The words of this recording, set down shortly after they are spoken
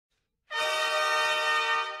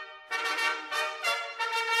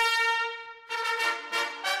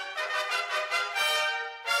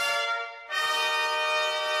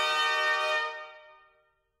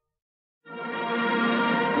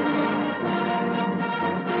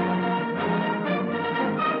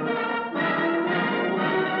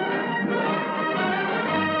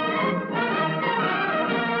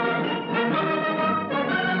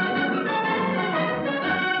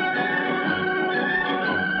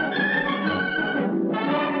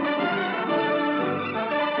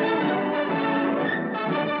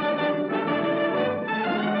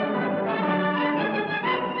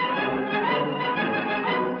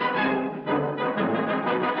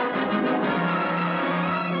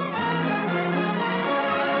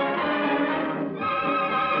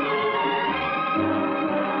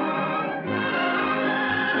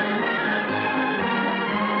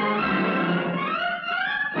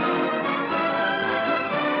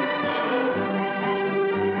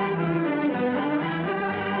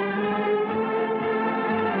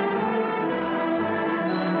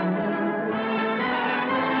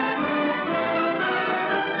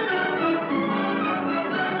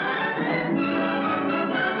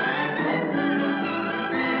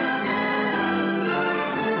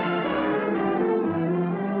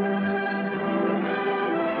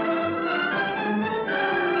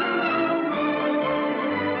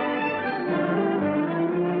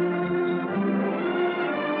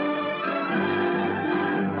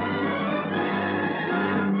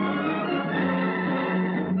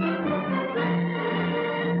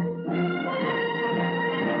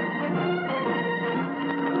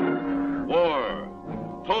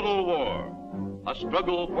total war, a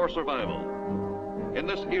struggle for survival. In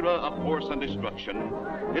this era of force and destruction,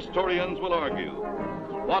 historians will argue,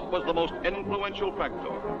 what was the most influential factor?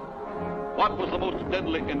 What was the most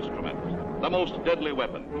deadly instrument, the most deadly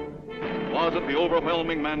weapon? Was it the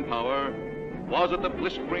overwhelming manpower? Was it the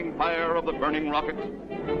blistering fire of the burning rocket?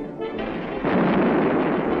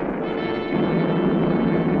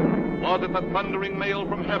 Was it the thundering mail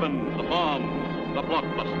from heaven, the bomb, the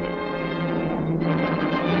blockbuster?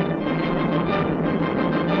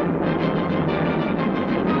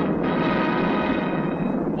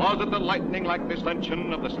 Was it the lightning-like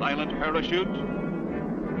descension of the silent parachute?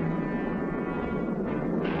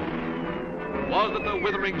 Was it the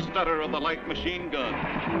withering stutter of the light machine gun?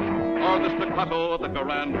 Or the staccato of the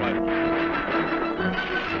Garand rifle?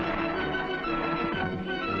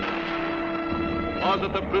 Was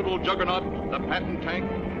it the brutal juggernaut, the Patton tank?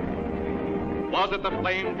 Was it the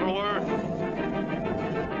flamethrower?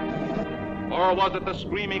 Or was it the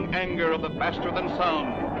screaming anger of the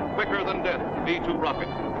faster-than-sound, quicker-than-death V-2 rocket?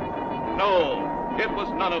 No, it was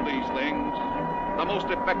none of these things. The most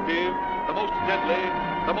effective, the most deadly,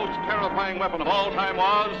 the most terrifying weapon of all time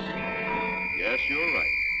was... Yes, you're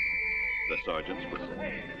right. The sergeant's whistle.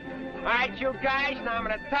 All right, you guys, now I'm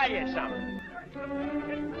going to tell you something.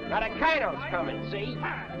 Now, the Colonel's coming, see?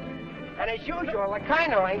 And as usual, the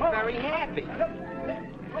Colonel ain't very happy.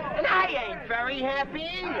 And I ain't very happy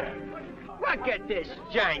either. Look at this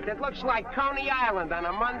giant. It looks like Coney Island on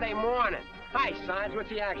a Monday morning. Hi, Sarge. What's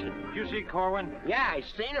the action? Did you see Corwin? Yeah, I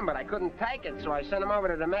seen him, but I couldn't take it, so I sent him over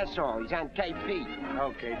to the mess hall. He's on KP.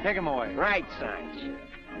 Okay, take him away. Right, Sarge.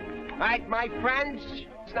 All right, my friends.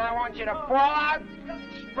 Now I want you to fall out,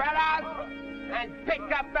 spread out, and pick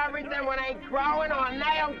up everything when ain't growing or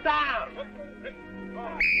nailed down.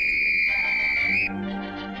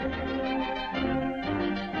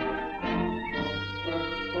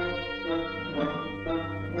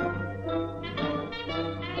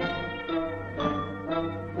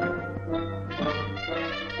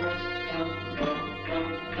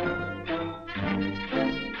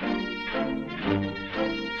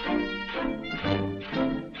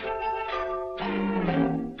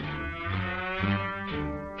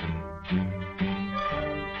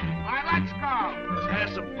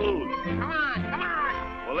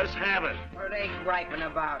 Let's have it. What are they griping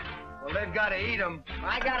about? Well, they've got to eat them.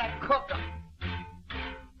 I gotta cook them.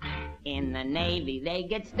 In the Navy, they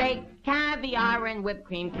get steak, caviar, and whipped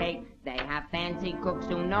cream cake. They have fancy cooks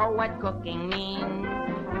who know what cooking means.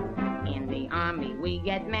 In the Army, we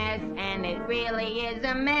get mess, and it really is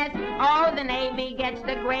a mess. Oh, the Navy gets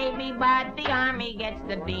the gravy, but the Army gets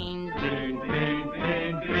the beans. Beans, beans,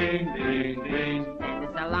 beans, beans, beans, beans. Send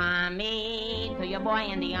the salami to your boy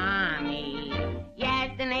in the Army.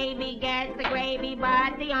 Yes, the Navy gets the gravy,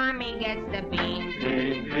 but the Army gets the beans.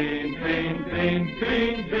 Beans, beans, beans, beans,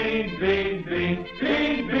 beans, beans, beans,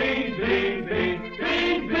 beans, beans, beans, beans,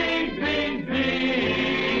 beans, beans, beans,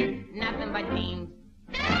 beans. Nothing but beans.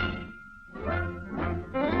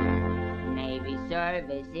 Navy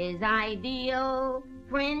service is ideal.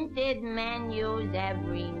 Printed menus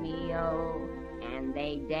every meal. And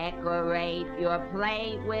they decorate your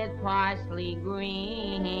plate with parsley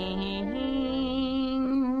green.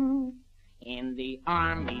 In the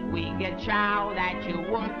Army, we get chow that you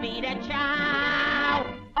won't feed a chow.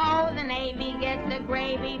 Oh, the Navy gets the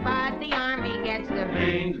gravy, but the Army gets the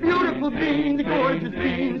beans. Beautiful beans, gorgeous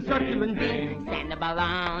beans, succulent beans. Send the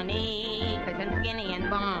bologna, cause I'm skinny and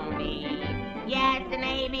bony. Yes, the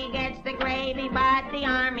Navy gets the gravy, but the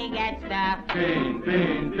Army gets the beans,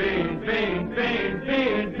 beans, beans, beans, beans,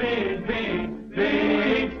 beans, beans, beans,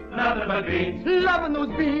 beans, nothing but beans. Loving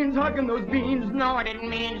those beans, hugging those beans. Know what it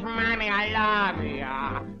means, Mommy, I love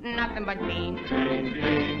ya. Nothing but beans. Beans,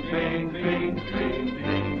 beans, beans, beans, beans,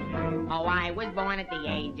 beans. Oh, I was born at the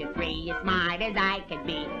age of 3, as smart as I could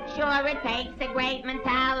be. Sure, it takes a great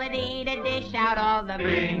mentality to dish out all the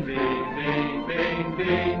beans, beans, beans, beans,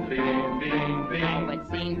 beans, beans, beans, beans. Oh, but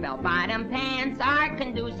seems bell-bottom pants are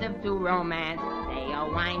conducive to romance. They are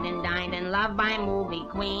wined and dined and loved by movie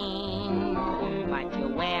queens. But you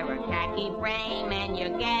wear a khaki frame and you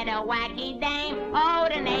get a wacky dame. Oh,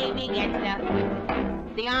 the Navy gets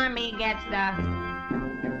the Army gets the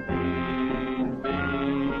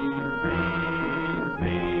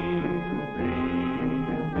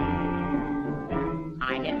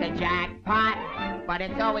I hit the jackpot, but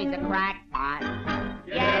it's always a crackpot.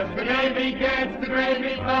 Yes, the Navy gets the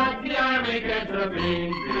gravy, but the Army gets the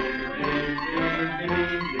beans.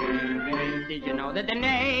 Did you know that the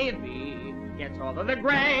Navy gets all of the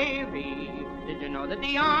gravy? Did you know that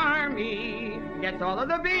the Army gets all of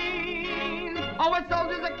the beans? Oh, a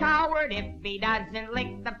soldier's a coward if he doesn't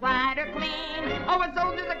lick the platter clean. Oh, a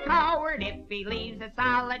soldier's a coward if he leaves a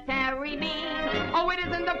solitary bean. Oh, it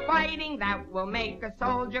isn't the fighting that will make a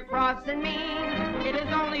soldier cross and mean. It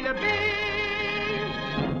is only the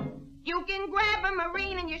bean. You can grab a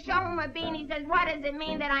Marine and you show him a bean. He says, what does it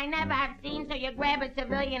mean that I never have seen? So you grab a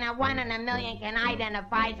civilian and 1 in a million can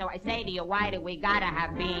identify. So I say to you, why do we gotta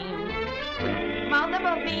have beans?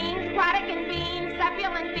 Multiple beans, product and beans,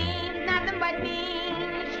 succulent beans, nothing but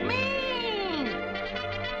beans. Schmean!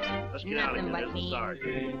 Let's get out of here. There's the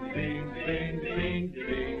sergeant.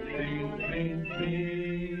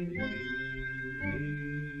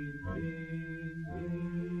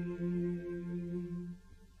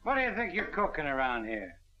 What do you think you're cooking around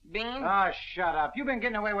here? Beans? Oh, shut up. You've been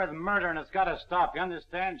getting away with murder and it's got to stop, you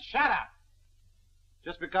understand? Shut up!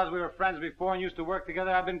 Just because we were friends before and used to work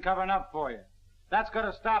together, I've been covering up for you. That's got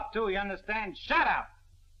to stop, too, you understand? Shut up!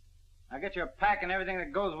 Now get your pack and everything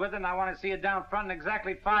that goes with it, and I want to see you down front in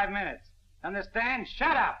exactly 5 minutes. Understand?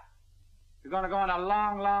 Shut up! You're going to go on a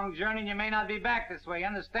long, long journey, and you may not be back this way, you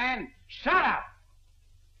understand? Shut up!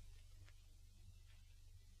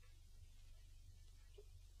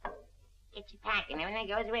 Get your pack and everything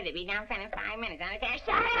that goes with it. Be down front in 5 minutes. Understand?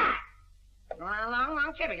 Shut up! Going on a long,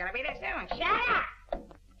 long trip. You gotta be there soon. Shut up!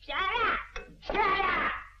 Shut up! Shut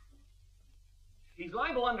up! He's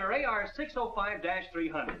liable under AR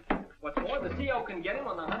 605-300. What's more, the CO can get him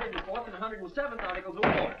on the 104th and 107th Articles of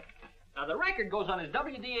War. Now, the record goes on his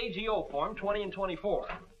WDAGO form 20 and 24.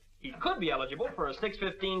 He could be eligible for a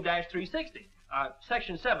 615-360.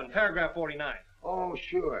 Section 7, paragraph 49. Oh,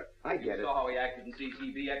 sure. I get it. You saw how he acted in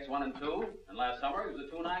CCB X1 and 2, and last summer he was a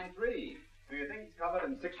 293. Do you think he's covered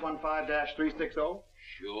in 615-360?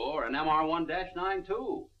 Sure, and MR1-9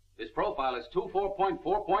 too. His profile is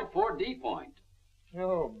 24.4.4 D point.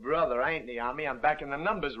 Oh, brother, I ain't in the Army. I'm back in the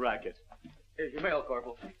numbers racket. Here's your mail,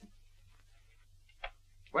 Corporal.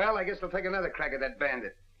 Well, I guess I'll take another crack at that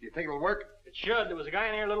bandit. Do you think it'll work? It should. There was a guy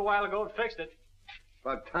in here a little while ago that fixed it.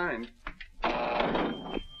 About time.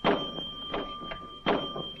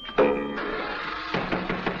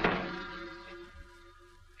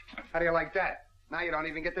 How do you like that? Now you don't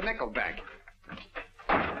even get the nickel back.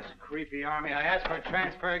 That's a creepy Army. I asked for a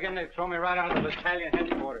transfer again. They throw me right out of the battalion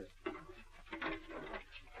headquarters.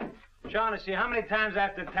 Shaughnessy, how many times I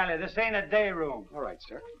have to tell you? This ain't a day room. All right,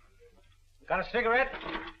 sir. Got a cigarette?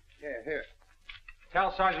 Yeah, here.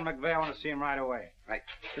 Tell Sergeant McVeigh I want to see him right away. Right.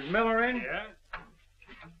 Is Miller in? Yeah?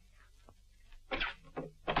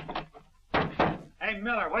 Hey,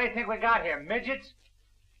 Miller, what do you think we got here? Midgets?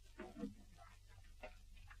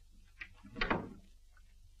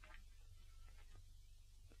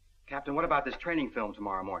 Captain, what about this training film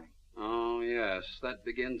tomorrow morning? Oh, yes. That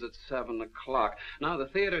begins at 7 o'clock. Now, the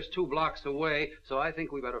theater's 2 blocks away, so I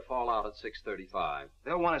think we better fall out at 6:35.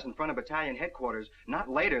 They'll want us in front of battalion headquarters not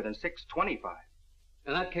later than 6:25.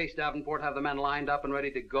 In that case, Davenport, have the men lined up and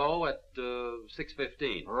ready to go at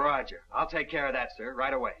 6:15. Roger. I'll take care of that, sir,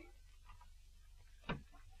 right away.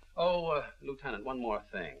 Oh, Lieutenant, one more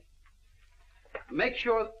thing. Make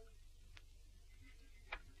sure...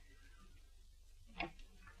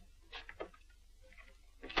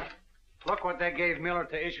 Look what they gave Miller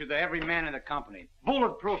to issue to every man in the company.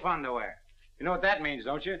 Bulletproof underwear. You know what that means,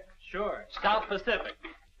 don't you? Sure. South Pacific.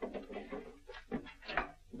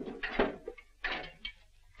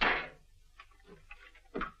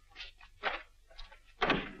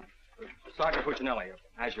 Sergeant Puccinelli,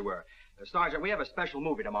 as you were. Sergeant, we have a special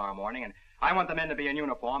movie tomorrow morning, and I want the men to be in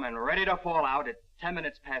uniform and ready to fall out at 10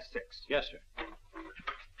 minutes past 6. Yes, sir.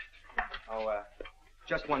 Oh,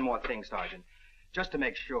 just one more thing, Sergeant. Just to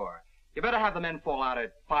make sure. You better have the men fall out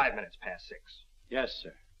at 5 minutes past 6. Yes,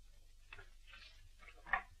 sir.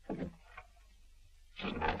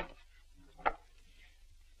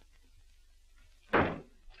 Hey,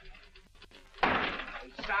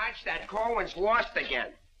 Sarge, that Corwin's lost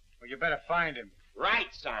again. Well, you better find him.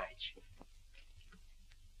 Right, Sarge.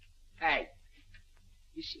 Hey,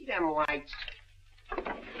 you see them lights?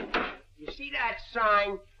 You see that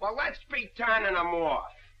sign? Well, let's be turning them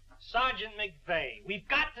off. Sergeant McVeigh, we've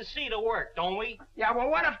got to see the work, don't we? Yeah,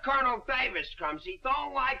 well, what if Colonel Davis comes? He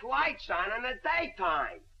don't like lights on in the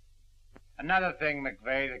daytime. Another thing,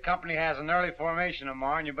 McVeigh, the company has an early formation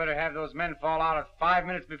tomorrow, and you better have those men fall out at 5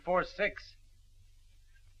 minutes before 6.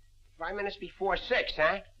 5 minutes before 6,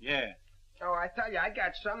 huh? Yeah. Oh, I tell you, I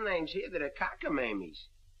got some names here that are cockamammies.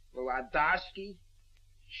 Wladowski,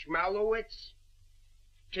 Schmelowitz,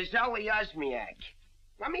 Kazeli Uzmiak.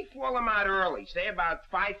 Let me fall them out early, say about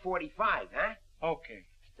 5:45, huh? Okay.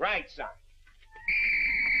 Right, son.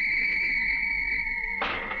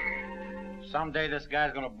 Someday this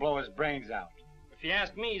guy's gonna blow his brains out. If you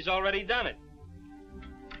ask me, he's already done it.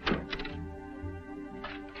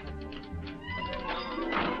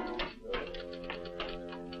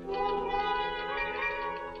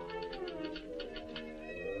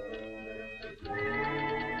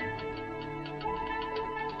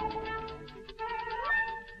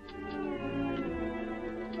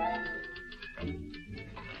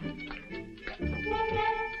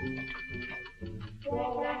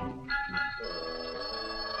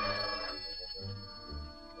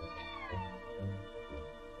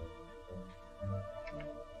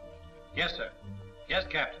 Yes, sir. Yes,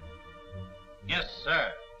 Captain. Yes,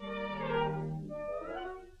 sir.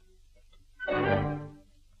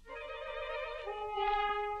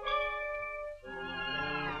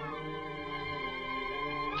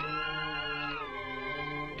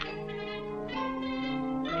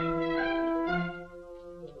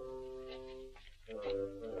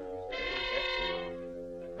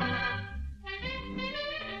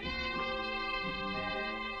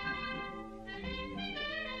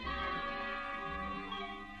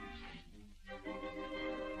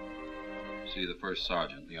 See the first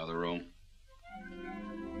sergeant in the other room.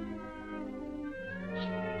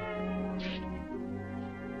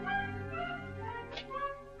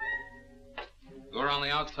 Go around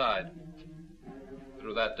the outside.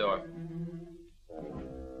 Through that door.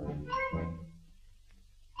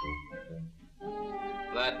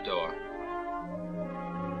 That door.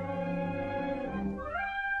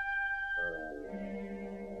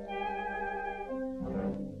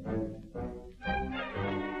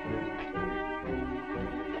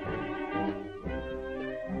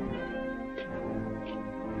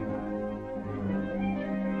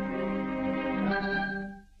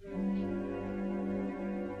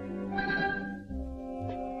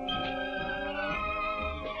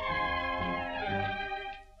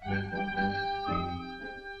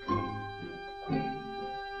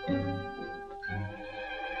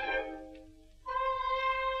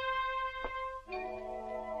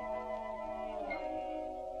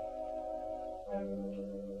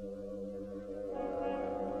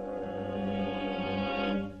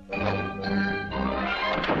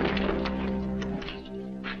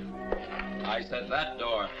 I said that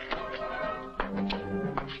door.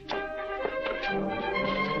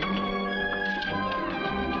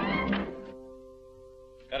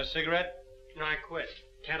 Got a cigarette? No, I quit.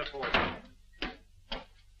 Can't afford it.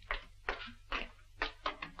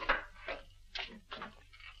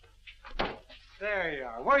 There you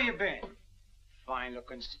are. Where you been?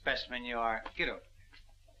 Fine-looking specimen you are. Get over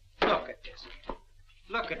there. Look at this.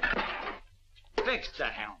 Look at that. Fix the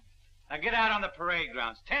helm. Now get out on the parade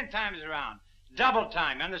grounds 10 times around. Double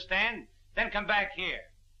time, you understand? Then come back here.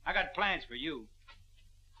 I got plans for you.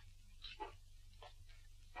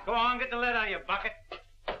 Go on, get the lead out of your bucket.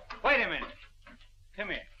 Wait a minute. Come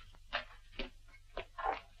here.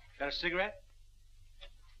 Got a cigarette?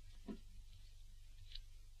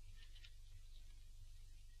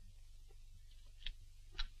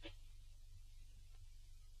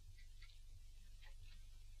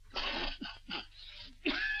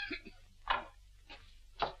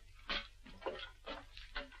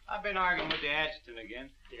 I've been arguing with the adjutant again.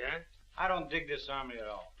 Yeah? I don't dig this army at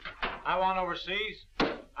all. I want overseas,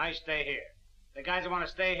 I stay here. The guys that want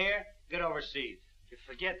to stay here, get overseas. You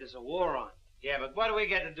forget there's a war on. Yeah, but what do we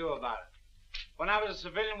get to do about it? When I was a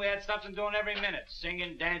civilian, we had something doing every minute.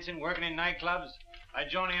 Singing, dancing, working in nightclubs. I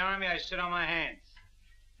joined the army, I sit on my hands.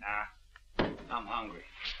 Nah, I'm hungry.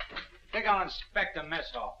 Think I'll inspect the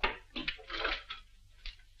mess hall.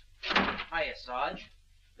 Hiya, Sarge.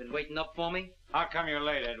 Been waiting up for me? How come you're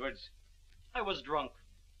late, Edwards? I was drunk.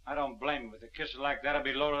 I don't blame you. With a kisser like that, I'll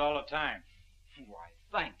be loaded all the time. Why,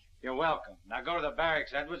 thank you. You're welcome. Now go to the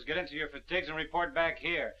barracks, Edwards, get into your fatigues and report back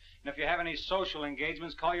here. And if you have any social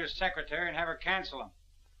engagements, call your secretary and have her cancel them.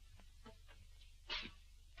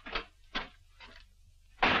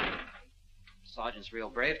 Sergeant's real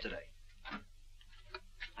brave today.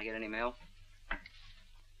 I get any mail?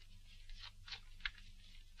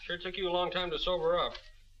 Sure took you a long time to sober up.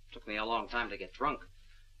 Took me a long time to get drunk.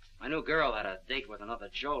 My new girl had a date with another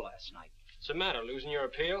Joe last night. What's the matter, losing your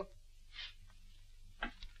appeal?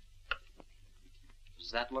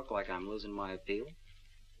 Does that look like I'm losing my appeal?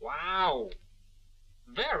 Wow.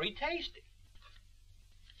 Very tasty.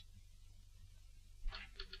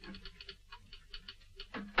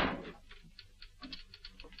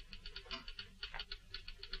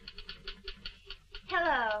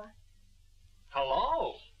 Hello.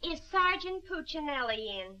 Hello. Is Sergeant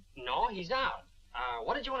Puccinelli in? No, he's out.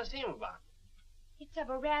 What did you want to see him about? It's of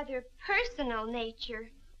a rather personal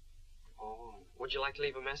nature. Oh, would you like to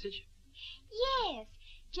leave a message? Yes.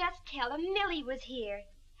 Just tell him Millie was here.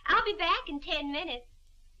 I'll be back in 10 minutes.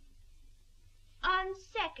 On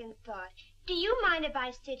second thought, do you mind if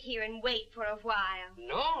I sit here and wait for a while?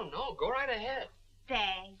 No, go right ahead.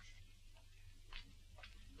 Thanks.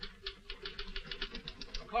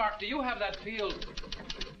 Clark, do you have that field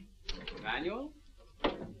manual?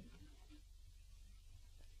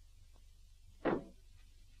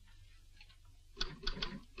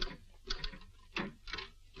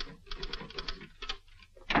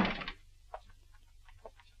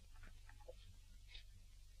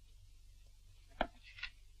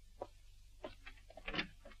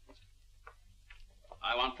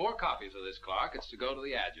 I want 4 copies of this, Clark. It's to go to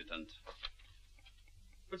the adjutant.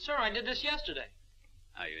 But, sir, I did this yesterday.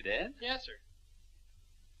 Oh, you did? Yes, sir.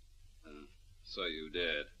 So you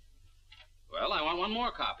did. Well, I want 1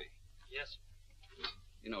 more copy. Yes, sir.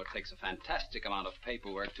 You know, it takes a fantastic amount of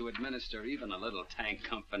paperwork to administer even a little tank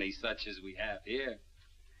company such as we have here.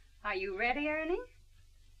 Are you ready, Ernie?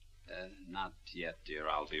 Not yet, dear.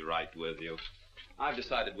 I'll be right with you. I've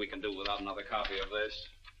decided we can do without another copy of this.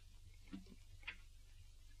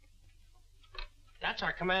 That's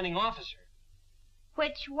our commanding officer.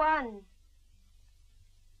 Which one?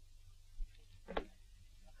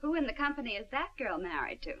 Who in the company is that girl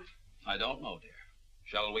married to? I don't know, dear.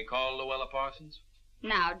 Shall we call Luella Parsons?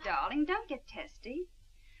 Now, darling, don't get testy.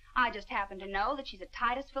 I just happen to know that she's a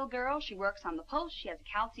Titusville girl. She works on the pulse. She has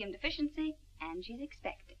a calcium deficiency, and she's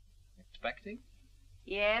expecting. Expecting?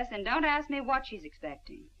 Yes, and don't ask me what she's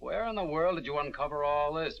expecting. Where in the world did you uncover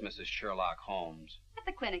all this, Mrs. Sherlock Holmes? At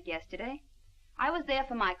the clinic yesterday. I was there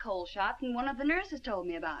for my cold shot, and one of the nurses told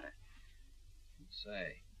me about her.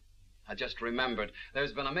 Say, I just remembered.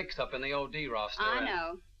 There's been a mix-up in the OD roster. I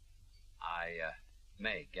know. I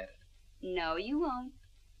may get it. No, you won't.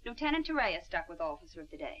 Lieutenant Torreya stuck with Officer of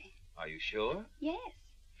the Day. Are you sure? Yes.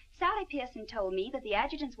 Sally Pearson told me that the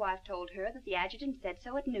adjutant's wife told her that the adjutant said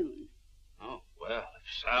so at noon. Oh, well,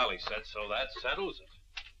 if Sally said so, that settles it.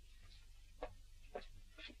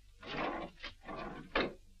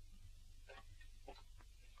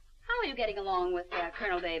 How are you getting along with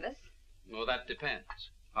Colonel Davis? Well, that depends.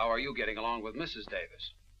 How are you getting along with Mrs.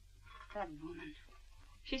 Davis? That woman.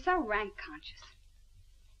 She's so rank conscious.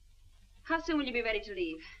 How soon will you be ready to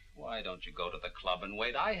leave? Why don't you go to the club and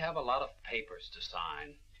wait? I have a lot of papers to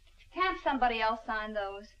sign. Can't somebody else sign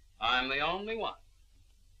those? I'm the only one.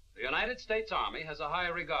 The United States Army has a high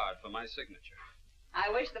regard for my signature.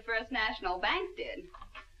 I wish the First National Bank did.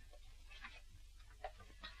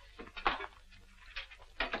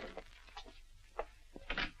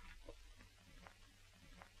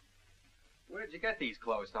 Where'd you get these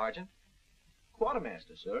clothes, Sergeant?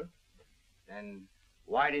 Quartermaster, sir. And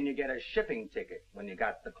why didn't you get a shipping ticket when you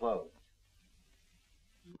got the clothes?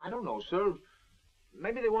 I don't know, sir.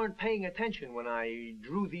 Maybe they weren't paying attention when I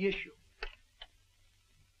drew the issue.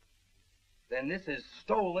 Then this is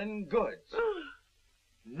stolen goods.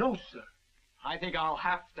 No, sir. I think I'll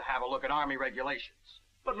have to have a look at Army regulations.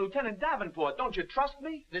 But, Lieutenant Davenport, don't you trust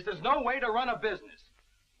me? This is no way to run a business.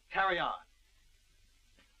 Carry on.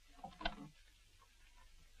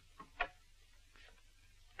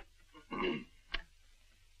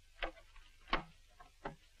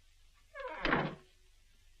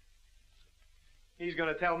 He's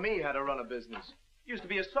gonna tell me how to run a business. Used to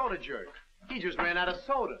be a soda jerk. He just ran out of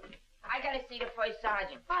soda. I gotta see the first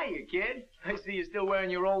sergeant. Hiya, kid. I see you're still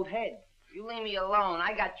wearing your old head. You leave me alone.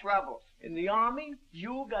 I got troubles. In the Army?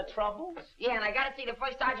 You got troubles? Yeah, and I gotta see the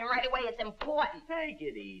first sergeant right away. It's important. Take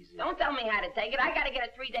it easy. Don't tell me how to take it. I gotta get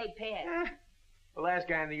a 3-day pass. The last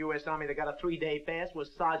guy in the U.S. Army that got a 3-day pass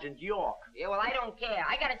was Sergeant York. Yeah, well, I don't care.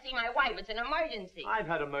 I gotta see my wife. It's an emergency. I've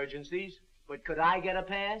had emergencies, but could I get a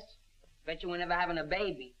pass? Bet you were never having a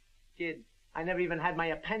baby. Kid, I never even had my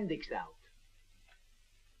appendix out.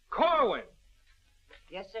 Corwin!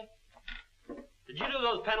 Yes, sir? Did you do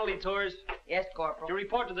those penalty tours? Yes, Corporal. To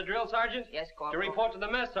report to the drill sergeant? Yes, To Corporal. report to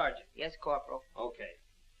the mess sergeant? Yes, Corporal. Okay.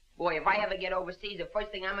 Boy, if I ever get overseas, the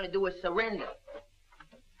first thing I'm gonna do is surrender.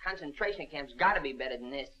 Concentration camp's gotta be better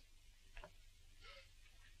than this.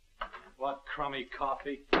 What crummy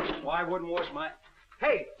coffee. Why wouldn't wash my...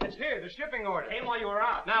 Hey, it's here, the shipping order. Came while you were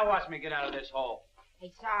out. Now watch me get out of this hole.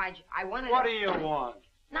 Hey, Sarge, I wanted What to... do you want?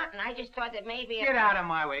 Nothing. I just thought that maybe... Get out of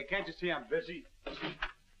my way. Can't you see I'm busy?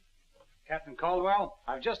 Captain Caldwell,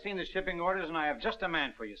 I've just seen the shipping orders, and I have just a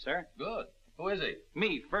man for you, sir. Good. Who is he?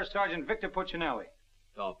 Me, First Sergeant Victor Puccinelli.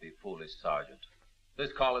 Don't be foolish, Sergeant.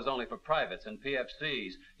 This call is only for privates and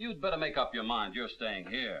PFCs. You'd better make up your mind. You're staying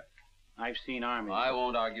here. I've seen Army. I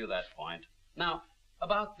won't argue that point. Now,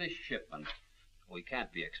 about this shipment. We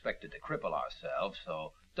can't be expected to cripple ourselves,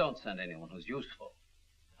 so don't send anyone who's useful.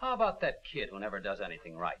 How about that kid who never does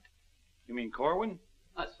anything right? You mean Corwin?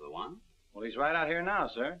 That's the one. Well, he's right out here now,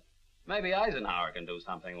 sir. Maybe Eisenhower can do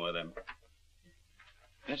something with him.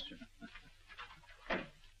 Mister.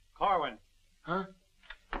 Corwin. Huh?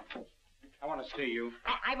 I want to see you.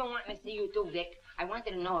 I've been wanting to see you too, Dick. I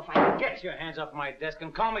wanted to know if I could... Get your hands off my desk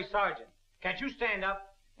and call me Sergeant. Can't you stand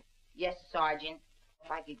up? Yes, Sergeant. If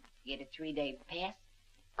I could get a 3-day pass.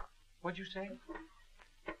 What'd you say?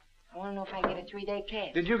 I want to know if I get a 3-day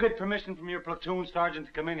pass. Did you get permission from your platoon sergeant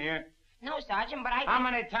to come in here? No, Sergeant, but I... How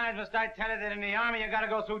many times must I tell you that in the Army you gotta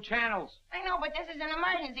go through channels? I know, but this is an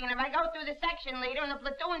emergency, and if I go through the section leader and the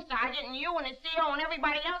platoon sergeant and you and the CO and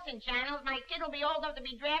everybody else in channels, my kid will be old enough to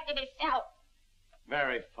be drafted himself.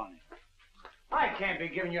 Very funny. I can't be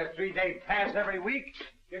giving you a 3-day pass every week.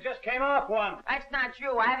 You just came off one. That's not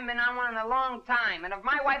true. I haven't been on one in a long time, and if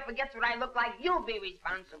my wife forgets what I look like, you'll be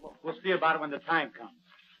responsible. We'll see about it when the time comes.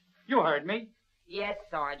 You heard me. Yes,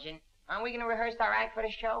 Sergeant. Aren't we going to rehearse our act for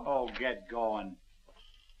the show? Oh, get going.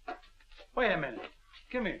 Wait a minute.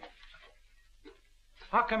 Come here.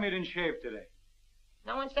 How come you didn't shave today?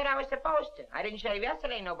 No one said I was supposed to. I didn't shave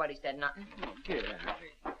yesterday. Nobody said nothing. Oh, get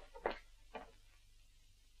out.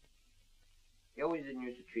 You always didn't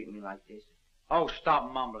used to treat me like this. Oh,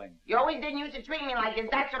 stop mumbling. You always didn't used to treat me like this.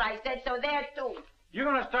 That's what I said, so there, too. You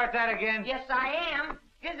gonna start that again? Yes, I am.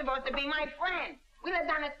 You're supposed to be my friend. We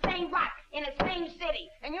lived on the same block, in the same city.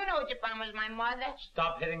 And you know what you promised my mother.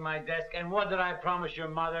 Stop hitting my desk. And what did I promise your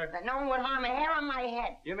mother? That no one would harm a hair on my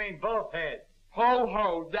head. You mean both heads? Ho,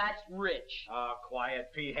 ho, that's rich. Oh,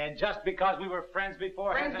 quiet, P-head. Just because we were friends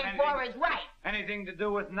before... Friends before is right. Anything to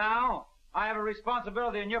do with now? I have a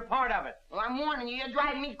responsibility, and you're part of it. Well, I'm warning you. You're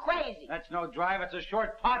driving me crazy. That's no drive. It's a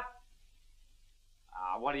short putt.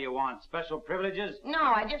 What do you want? Special privileges? No,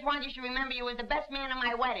 I just want you to remember you was the best man at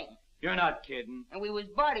my wedding. You're not kidding. And we was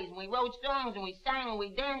buddies, and we wrote songs, and we sang, and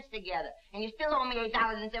we danced together. And you still owe me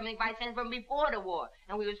 $8.75 from before the war.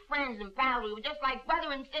 And we was friends and pals. We were just like brother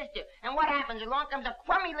and sister. And what happens? Along comes a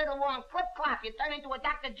crummy little war and clip-clop. You turn into a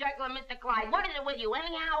Dr. Jekyll and Mr. Clyde. What is it with you,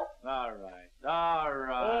 anyhow? All right.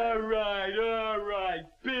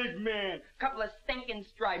 Big man. Couple of stinking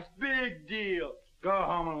stripes. Big deal. Go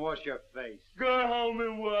home and wash your face. Go home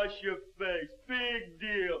and wash your face. Big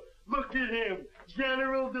deal. Look at him.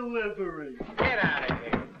 General delivery. Get out of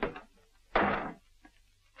here.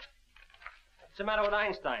 What's the matter with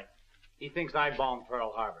Einstein? He thinks I bombed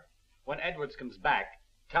Pearl Harbor. When Edwards comes back,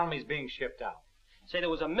 tell him he's being shipped out. Say there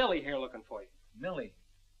was a Millie here looking for you. Millie?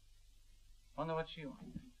 Wonder what she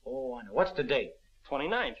wants. Oh, I know. What's the date?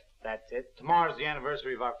 29th. That's it. Tomorrow's the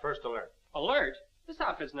anniversary of our first alert. Alert? This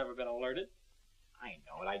outfit's never been alerted. I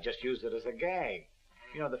know it. I just used it as a gag.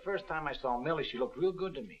 You know, the first time I saw Millie, she looked real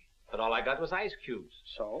good to me. But all I got was ice cubes.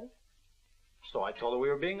 So? So I told her we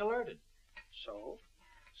were being alerted. So?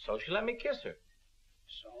 So she let me kiss her.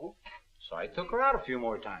 So? So I took her out a few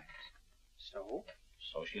more times. So?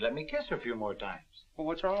 So she let me kiss her a few more times. Well,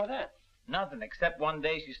 what's wrong with that? Nothing, except one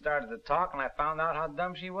day she started to talk and I found out how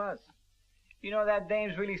dumb she was. You know that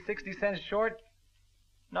dame's really 60 cents short?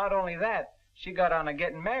 Not only that, she got on a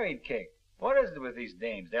getting married kick. What is it with these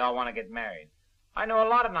dames? They all want to get married. I know a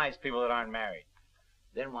lot of nice people that aren't married.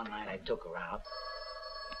 Then one night I took her out.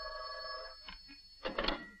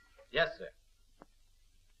 Yes, sir.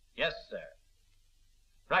 Yes, sir.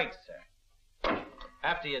 Right, sir.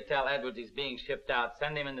 After you tell Edwards he's being shipped out,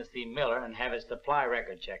 send him in to see Miller and have his supply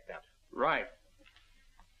record checked up. Right.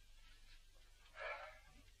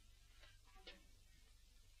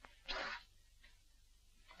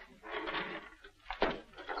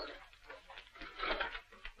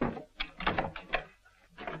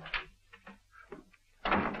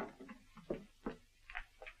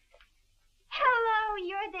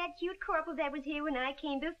 That cute corporal that was here when I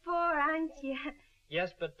came before, aren't you?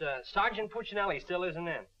 Yes, but Sergeant Puccinelli still isn't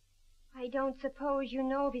in. I don't suppose you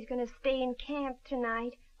know if he's going to stay in camp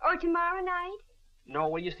tonight or tomorrow night? No,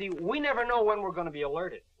 well, you see, we never know when we're going to be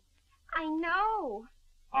alerted. I know.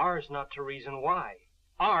 Ours not to reason why.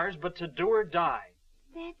 Ours but to do or die.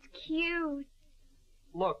 That's cute.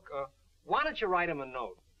 Look, why don't you write him a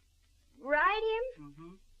note? Write him?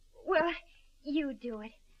 Mm-hmm. Well, you do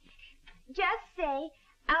it. Just say,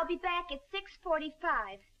 I'll be back at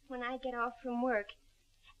 6:45 when I get off from work.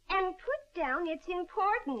 And put down it's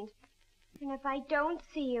important. And if I don't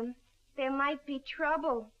see him, there might be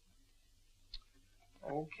trouble.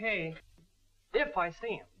 Okay. If I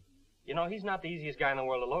see him. You know, he's not the easiest guy in the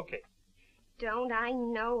world to locate. Don't I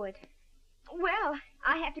know it? Well,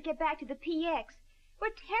 I have to get back to the PX.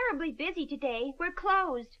 We're terribly busy today. We're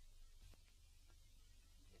closed.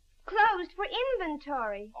 Closed for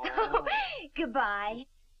inventory. Oh. Goodbye.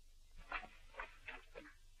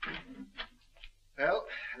 Well,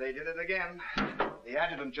 they did it again. The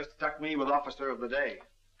adjutant just stuck me with Officer of the Day.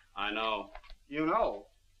 I know. You know?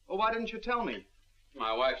 Well, why didn't you tell me?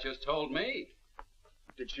 My wife just told me.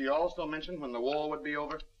 Did she also mention when the war would be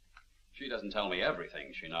over? She doesn't tell me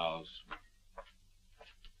everything she knows.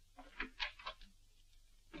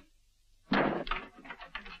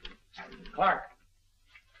 Clark.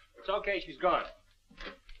 It's okay, she's gone.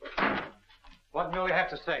 What did Millie have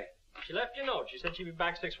to say? She left you a note. She said she'd be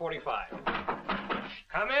back 6:45.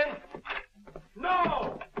 Come in.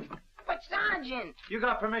 No! But, Sergeant. You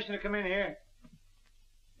got permission to come in here?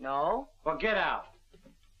 No. Well, get out.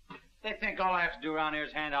 They think all I have to do around here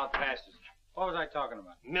is hand out passes. What was I talking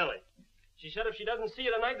about? Millie. She said if she doesn't see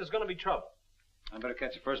you tonight, there's going to be trouble. I better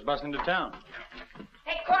catch the first bus into town.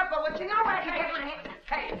 Hey, Corporal, would you know where I can get my hand?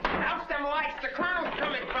 Hey, out them lights, the clown's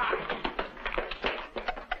coming by.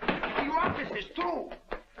 Your officers, too.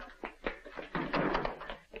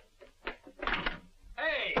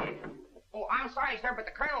 Hey! Oh, I'm sorry, sir, but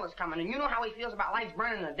the colonel is coming, and you know how he feels about lights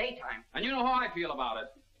burning in the daytime. And you know how I feel about it.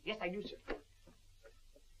 Yes, I do, sir.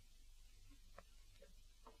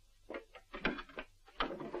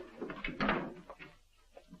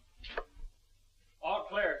 All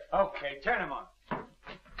clear. Okay, turn him on.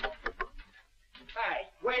 Hey,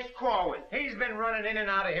 where's Corwin? He's been running in and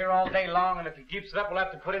out of here all day long, and if he keeps it up, we'll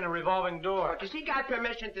have to put in a revolving door. Does he got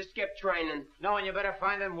permission to skip training? No, and you better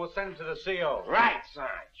find him. We'll send him to the CO. Right, Sarge.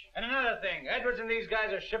 And another thing, Edwards and these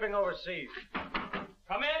guys are shipping overseas.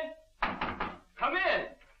 Come in. Come in.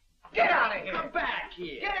 Get out of here. Come back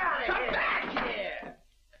here. Get out of here. Come back here.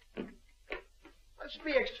 Let's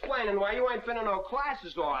be explaining why you ain't been in no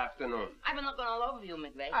classes all afternoon. I've been looking all over you,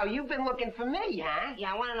 McVeigh. Oh, you've been looking for me, huh?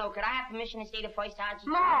 Yeah, I want to know, could I have permission to see the first sergeant?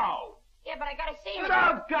 No! Yeah, but I gotta see him. You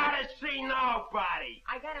don't gotta see nobody.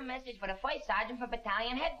 I got a message for the first sergeant for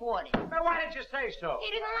battalion headquarters. Well, why didn't you say so? He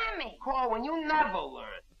didn't let me. Corwin, you never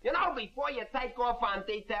learn. You know, before you take off on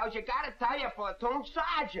details, you gotta tell your platoon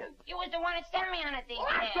sergeant. You was the one that sent me on a detail.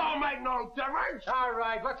 That don't make no difference. All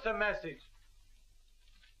right, what's the message?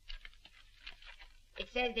 It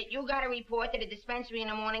says that you got to report to the dispensary in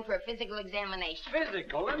the morning for a physical examination.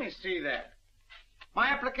 Physical? Let me see that. My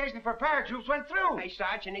application for paratroops went through. Hey,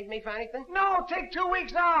 Sarge, you need me for anything? No, take 2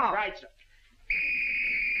 weeks off. Right, sir.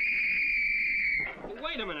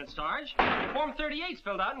 Wait a minute, Sarge. Form 38's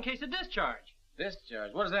filled out in case of discharge.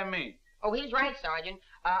 Discharge? What does that mean? Oh, he's right, Sergeant.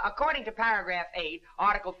 According to paragraph 8,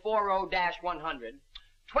 Article 40-100,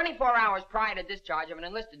 24 hours prior to discharge of an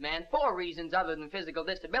enlisted man for reasons other than physical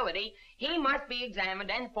disability, he must be examined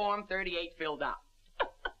and Form 38 filled out.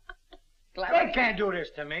 They can't do this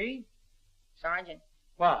to me. Sergeant.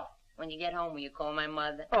 What? When you get home, will you call my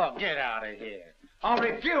mother? Oh, get out of here. I'll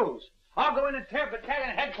refuse. I'll go in and tear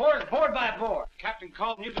battalion headquarters board by board. Captain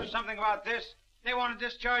Colton, you do something about this? They want to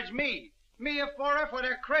discharge me. Me a 4F, well,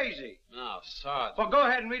 they're crazy. No, Sergeant. Well, go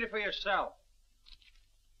ahead and read it for yourself.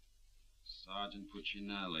 Sergeant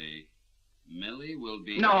Puccinelli. Millie will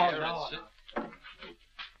be No, here no, at six.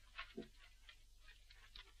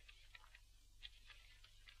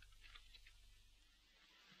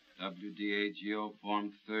 WDAGO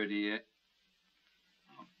Form 38.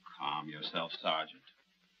 Oh, calm yourself, Sergeant.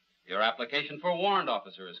 Your application for warrant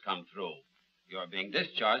officer has come through. You're being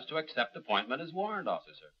discharged to accept appointment as warrant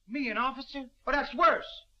officer. Me, an officer? Oh, that's worse.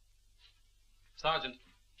 Sergeant.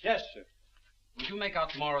 Yes, sir. Would you make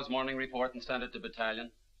out tomorrow's morning report and send it to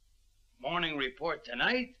battalion? Morning report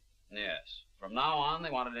tonight? Yes. From now on,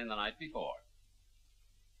 they want it in the night before.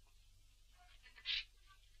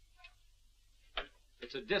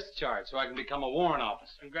 It's a discharge, so I can become a warrant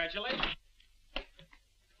officer. Congratulations.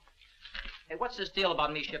 Hey, what's this deal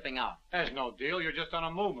about me shipping out? There's no deal. You're just on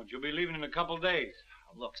a movement. You'll be leaving in a couple days.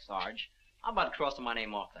 Oh, look, Sarge, how about crossing my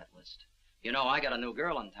name off that list? You know, I got a new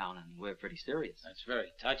girl in town, and we're pretty serious. That's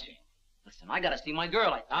very touching. Listen, I gotta see my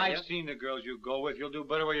girl, I tell you. I've seen the girls you go with. You'll do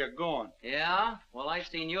better where you're going. Yeah? Well, I've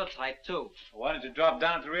seen your type, too. Why don't you drop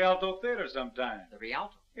down to the Rialto Theater sometime? The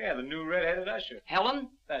Rialto? Yeah, the new red-headed usher. Helen?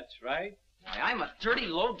 That's right. Why, I'm a dirty,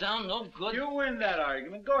 low-down, no good... You win that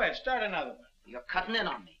argument. Go ahead, start another one. You're cutting in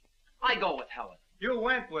on me. I go with Helen. You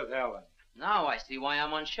went with Helen. Now I see why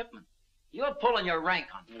I'm on shipment. You're pulling your rank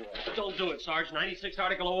on me. Don't do it, Sarge. 96th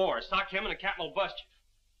Article of War. Sock him and the captain will bust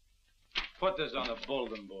you. Put this on the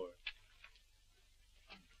bulletin board.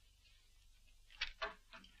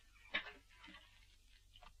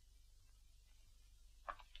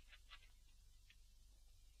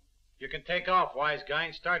 You can take off, wise guy,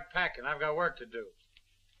 and start packing. I've got work to do.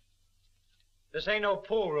 This ain't no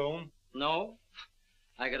pool room. No?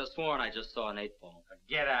 I could have sworn I just saw an 8-ball. Now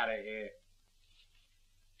get out of here.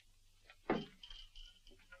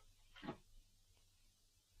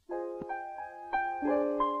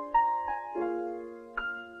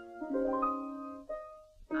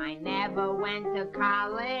 I never went to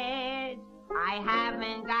college. I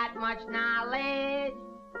haven't got much knowledge.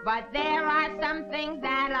 But there are some things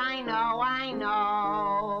that I know.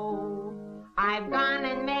 I've gone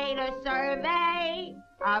and made a survey,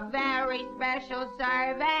 a very special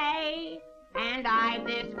survey, and I've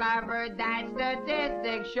discovered that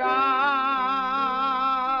statistics show.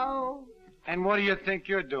 And what do you think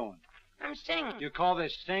you're doing? I'm singing. You call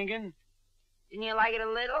this singing? Didn't you like it a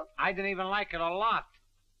little? I didn't even like it a lot.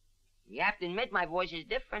 You have to admit my voice is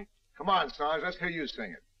different. Come on, Sarge, let's hear you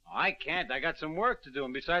sing it. Oh, I can't. I got some work to do,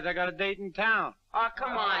 and besides, I got a date in town. Oh,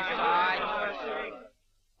 come on, Sarge.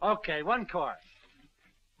 Okay, one chorus.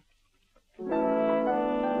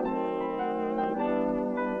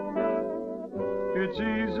 It's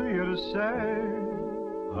easier to say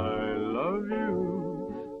I love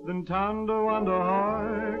you than tando under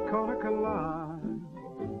high Conacola.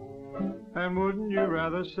 And wouldn't you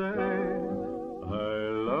rather say I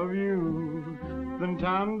love you than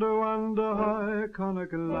tando under high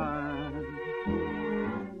Conacola?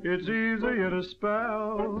 It's easier to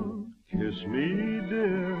spell kiss me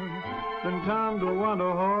dear than tando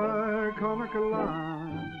under high Conacola.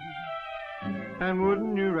 And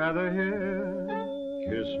wouldn't you rather hear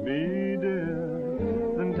kiss me dear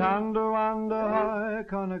than tando under high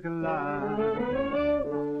Conacola?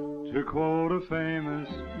 To quote a famous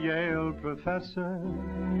Yale professor,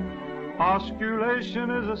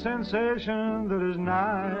 osculation is a sensation that is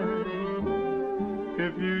nice.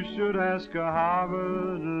 If you should ask a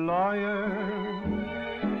Harvard lawyer,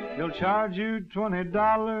 he'll charge you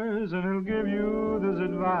 $20 and he'll give you this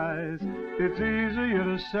advice. It's easier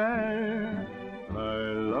to say I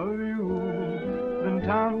love you than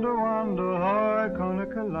tando under high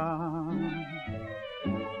Conacola.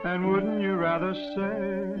 And wouldn't you rather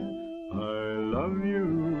say I love you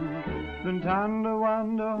than tando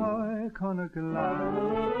under high Conacola?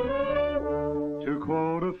 To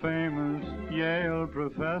quote a famous Yale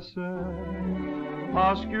professor,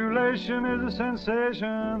 osculation is a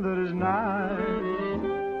sensation that is nice.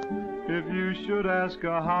 If you should ask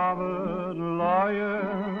a Harvard lawyer,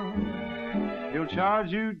 he'll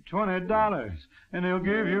charge you $20 and he'll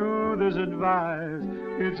give you this advice.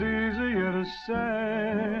 It's easier to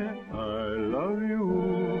say I love you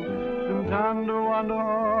than tando under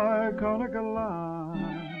high Conacola.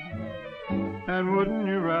 And wouldn't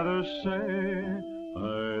you rather say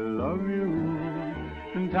I love you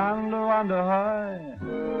than tando under high,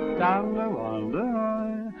 tando under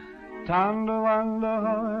high, tando under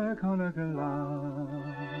high Conacola?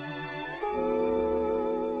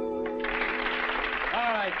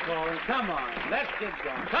 All right, Colin, come on. Let's get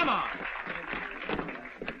going. Come on.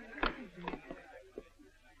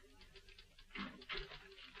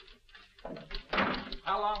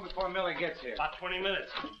 How long before Millie gets here? About 20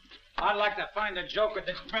 minutes. I'd like to find a joker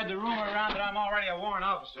that spread the rumor around that I'm already a warrant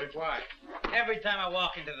officer. Why? Every time I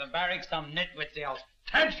walk into the barracks, some nitwit yells,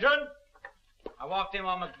 "Attention!" I walked in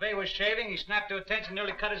while McVeigh was shaving. He snapped to attention,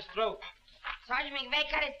 nearly cut his throat. Sergeant McVeigh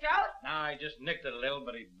cut his throat? No, he just nicked it a little,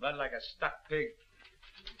 but he bled like a stuck pig.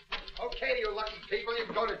 Okay, you lucky people, you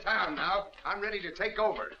can go to town now. I'm ready to take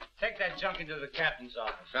over. Take that junk into the captain's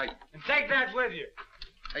office. Right. And take that with you.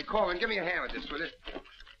 Hey, Colin, give me a hand with this, will you?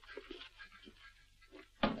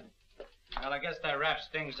 Well, I guess that wraps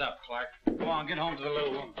things up, Clark. Go on, get home to the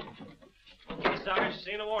little woman. Okay, Sarge,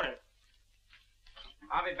 see you in the morning.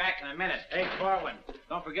 I'll be back in a minute. Hey, Corwin,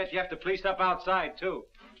 don't forget you have to police up outside, too.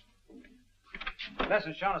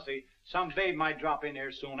 Listen, Shaughnessy, some babe might drop in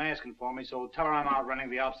here soon asking for me, so tell her I'm out running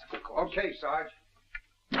the obstacle course. Okay, Sarge.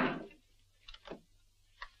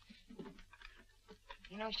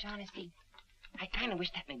 You know, Shaughnessy, I kind of wish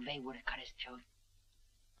that McVeigh would have cut his throat.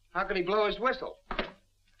 How could he blow his whistle?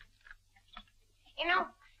 You know,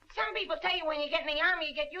 some people tell you when you get in the army,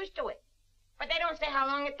 you get used to it. But they don't say how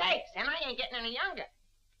long it takes, and I ain't getting any younger.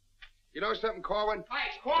 You know something, Corwin?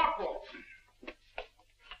 Hey, Corporal!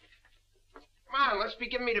 Come on, let's be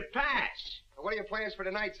giving me the pass. What are your plans for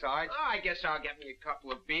tonight, Sarge? Oh, I guess I'll get me a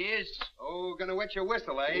couple of beers. Oh, gonna wet your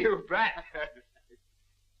whistle, eh? You bet.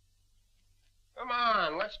 Come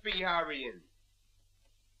on, let's be hurrying.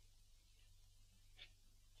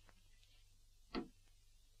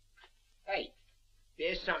 Hey,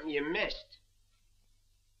 there's something you missed.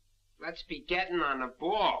 Let's be getting on the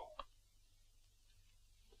ball.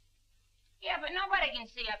 Yeah, but nobody can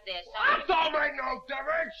see up there, so... That don't make no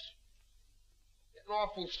difference. Getting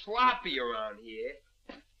awful sloppy around here.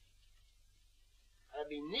 Gotta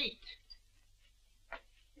be neat.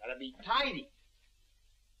 Gotta be tidy.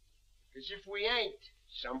 Because if we ain't,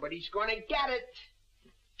 somebody's gonna get it.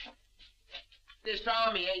 This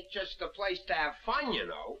army ain't just a place to have fun, you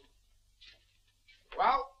know.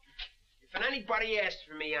 Well, if anybody asks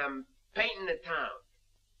for me, I'm painting the town.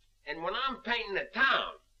 And when I'm painting the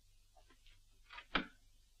town,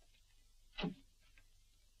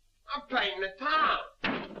 I'm painting the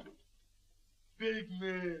town. Big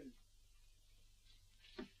man.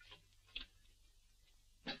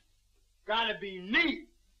 Gotta be neat.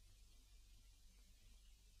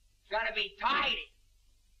 Gotta be tidy.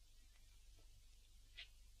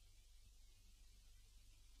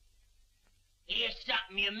 Here's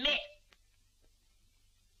something you missed.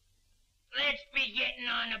 Let's be getting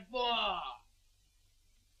on the ball.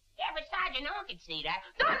 Yeah, but Sergeant, no one can see that.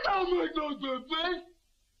 That don't make no difference.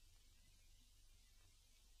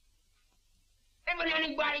 And when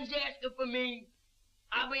anybody's asking for me,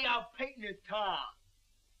 I'll be out painting the town.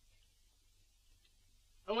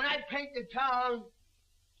 And when I paint the town,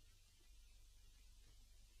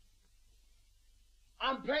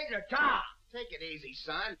 I'm painting the town. Take it easy,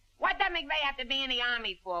 son. What did McVeigh have to be in the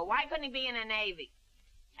Army for? Why couldn't he be in the Navy?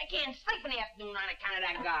 I can't sleep in the afternoon on account of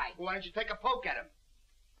that guy. Why don't you take a poke at him?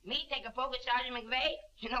 Me take a poke at Sergeant McVeigh?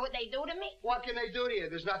 You know what they do to me? What can they do to you?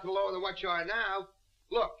 There's nothing lower than what you are now.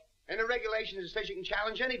 Look, in the regulations, it says you can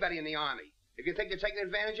challenge anybody in the Army. If you think they're taking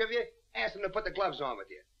advantage of you, ask them to put the gloves on with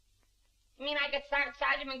you. You mean I could start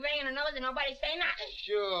Sergeant McVeigh in the nose and nobody say nothing?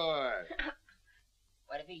 Sure.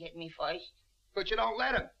 What if he hit me first? But you don't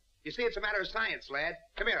let him. You see, it's a matter of science, lad.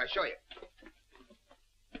 Come here, I'll show you.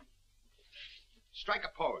 Strike a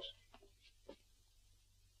pose.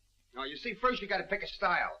 Now, you see, first you got to pick a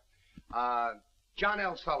style. John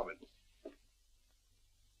L. Sullivan.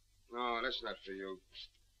 No, that's not for you.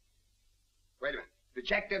 Wait a minute. The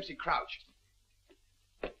Jack Dempsey Crouch.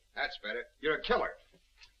 That's better. You're a killer.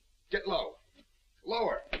 Get low.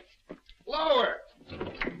 Lower. Lower!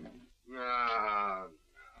 No.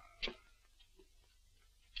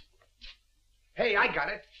 Hey, I got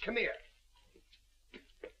it. Come here.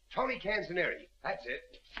 Tony Canzoneri. That's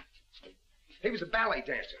it. He was a ballet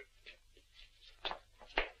dancer.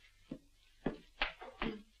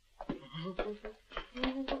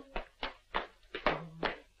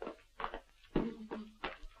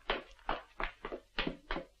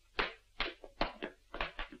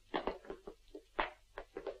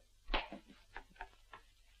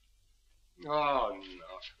 Oh, no.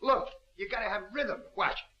 Look, you gotta have rhythm.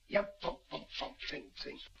 Watch. Yum, bum, bum, bum, sing,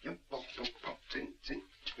 sing. Yum, bum, bum, bum, sing, sing.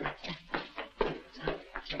 Yum,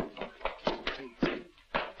 bum, bum, sing, sing.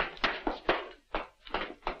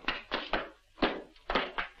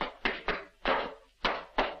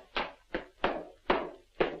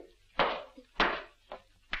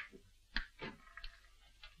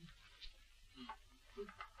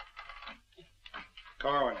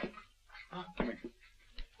 Corwin. Come here.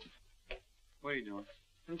 What are you doing?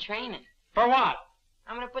 I'm training. For what?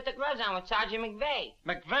 I'm gonna put the gloves on with Sergeant McVeigh.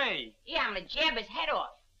 McVeigh? Yeah, I'm gonna jab his head off.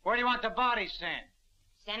 Where do you want the body sent?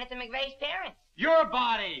 Send it to McVeigh's parents. Your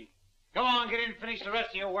body! Go on, get in and finish the rest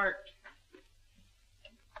of your work.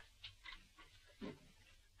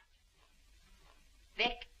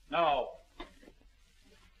 Vic? No.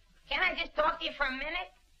 Can I just talk to you for a minute?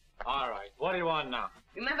 All right. What do you want now?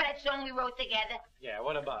 Remember that song we wrote together? Yeah,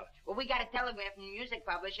 what about it? Well, we got a telegram from the music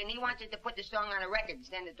publisher, and he wants us to put the song on a record and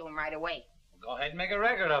send it to him right away. Well, go ahead and make a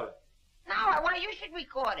record of it. No, I want you should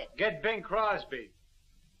record it. Get Bing Crosby.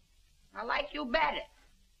 I like you better.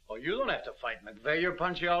 Oh, you don't have to fight McVeigh. You're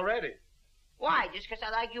punchy already. Why? Just because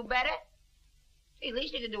I like you better? Hey, at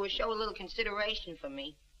least you could do is show a little consideration for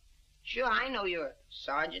me. Sure, I know you're a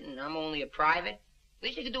sergeant and I'm only a private. At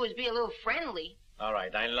least you could do is be a little friendly. All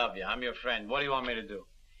right, I love you. I'm your friend. What do you want me to do?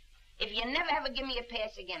 If you never ever give me a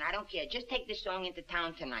pass again, I don't care. Just take this song into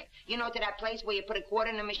town tonight. You know, to that place where you put a quarter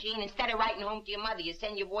in the machine. Instead of writing home to your mother, you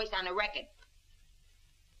send your voice on a record.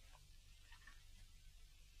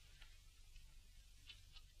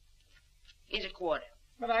 Here's a quarter.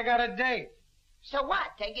 But I got a date. So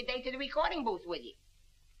what? Take your date to the recording booth with you.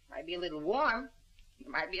 Might be a little warm. It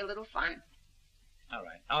might be a little fun. All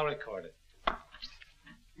right, I'll record it.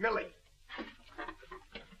 Millie.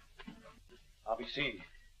 I'll be seeing you.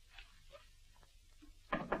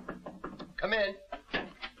 Come in.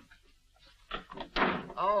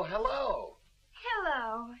 Oh, hello.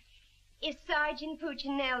 Hello. Is Sergeant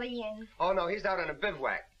Puccinelli in? Oh, no, he's out on a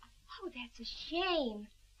bivouac. Oh, that's a shame.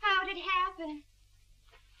 How'd it happen?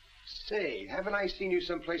 Say, haven't I seen you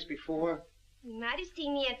someplace before? You might have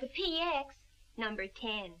seen me at the PX, number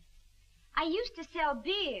 10. I used to sell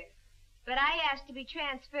beer, but I asked to be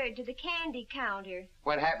transferred to the candy counter.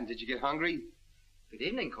 What happened? Did you get hungry? Good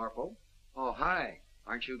evening, Corporal. Oh, hi.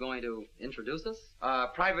 Aren't you going to introduce us?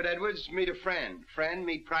 Private Edwards, meet a friend. Friend,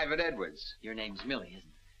 meet Private Edwards. Your name's Millie, isn't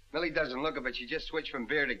it? Millie doesn't look it, but she just switched from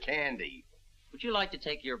beer to candy. Would you like to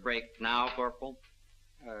take your break now, Corporal?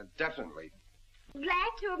 Definitely. Glad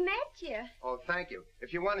to have met you. Oh, thank you.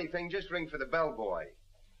 If you want anything, just ring for the bellboy.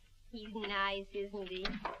 He's nice, isn't he?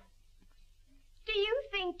 Do you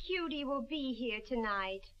think Cutie will be here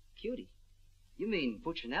tonight? Cutie? You mean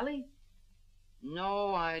Puccinelli?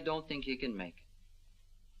 No, I don't think he can make it.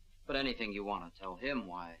 But anything you want to tell him,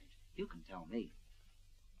 why, you can tell me.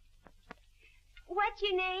 What's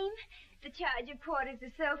your name? The charge reporters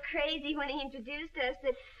are so crazy when he introduced us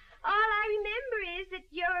that all I remember is that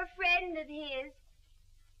you're a friend of his.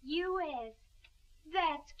 U.S.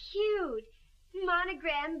 That's cute.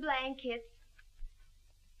 Monogram blankets.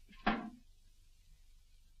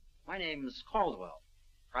 My name's Caldwell,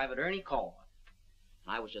 Private Ernie Caldwell.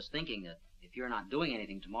 And I was just thinking that if you're not doing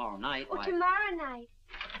anything tomorrow night, Oh, why... tomorrow night.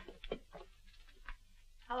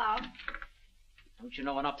 Hello. Don't you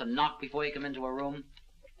know enough to knock before you come into a room?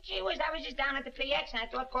 Gee whiz, I was just down at the PX and I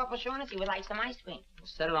thought Corporal Shaughnessy would like some ice cream. Well,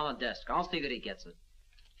 set it on the desk. I'll see that he gets it.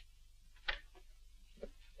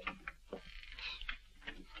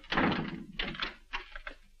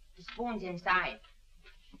 The spoon's inside.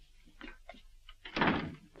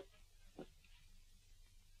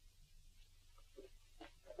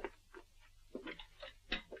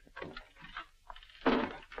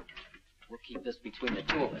 We'll keep this between the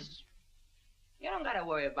two of us. You don't gotta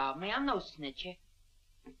worry about me. I'm no snitcher.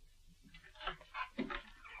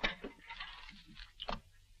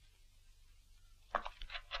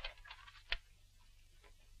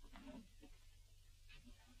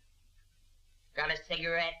 Got a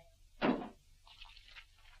cigarette?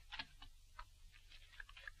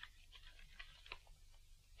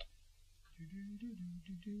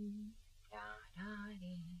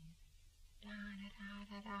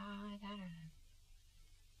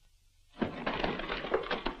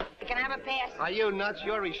 Can I have a pass? Are you nuts?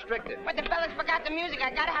 You're restricted. But the fellas forgot the music. I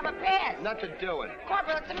gotta have a pass. Nothing doing.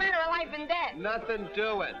 Corporal, it's a matter of life and death. Nothing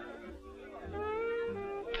doing.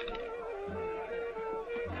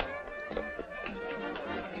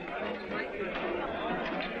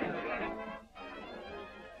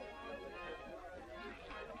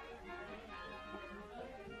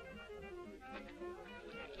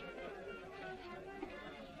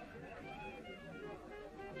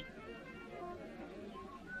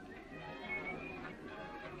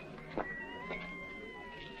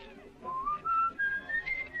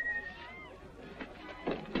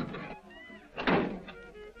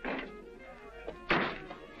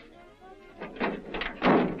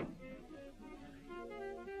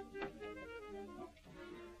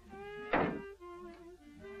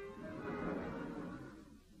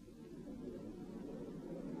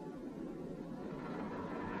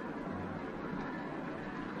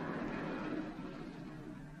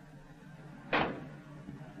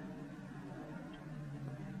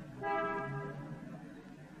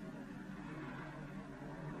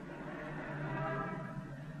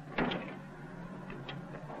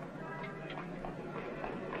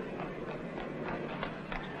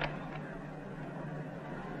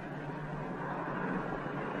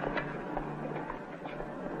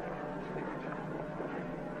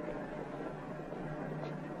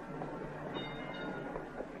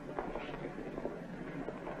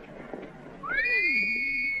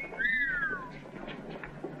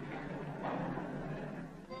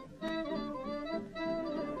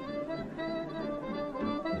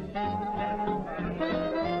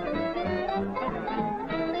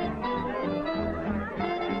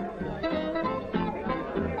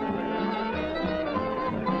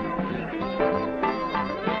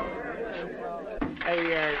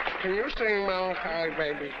 Can you sing Melancholy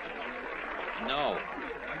Baby? No.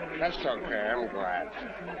 That's okay, I'm glad.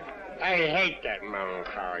 I hate that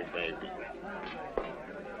Melancholy Baby.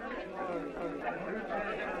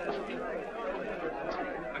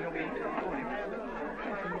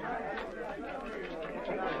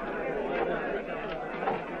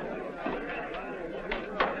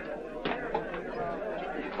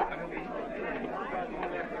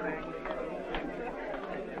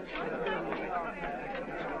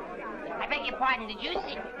 I beg your pardon, did you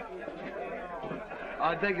see?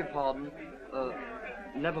 I beg your pardon.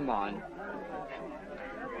 Never mind.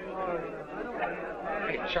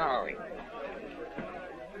 Hey, Charlie.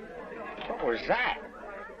 What was that?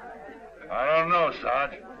 I don't know,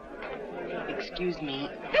 Sarge. Excuse me.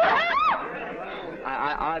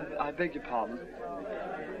 I beg your pardon.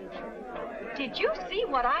 Did you see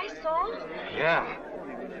what I saw? Yeah.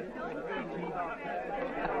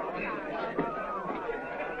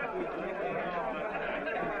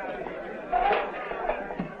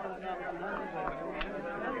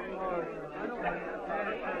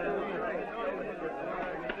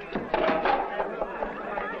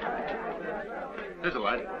 Here's a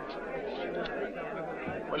light.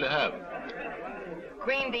 What'll you have?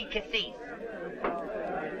 Cream de cassis.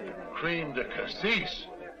 Cream de cassis.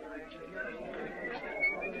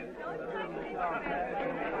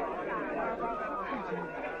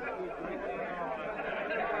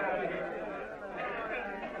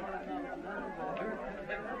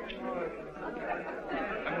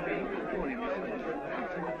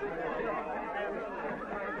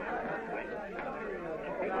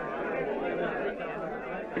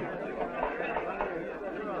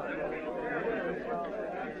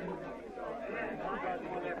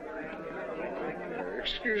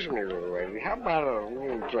 Excuse me, little lady. How about a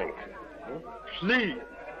little drink? Huh? Please.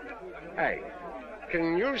 Hey,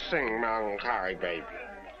 can you sing Melancholy Baby?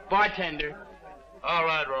 Bartender. All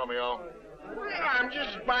right, Romeo. Well, I'm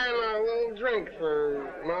just buying a little drink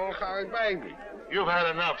for Melancholy Baby. You've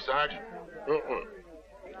had enough, Sarge.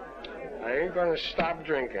 I ain't gonna stop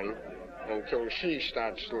drinking until she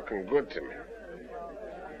starts looking good to me.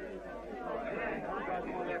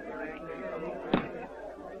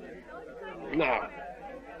 Now,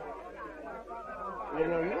 you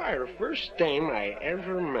know, you are the first dame I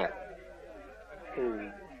ever met who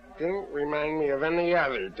didn't remind me of any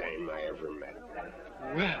other dame I ever met.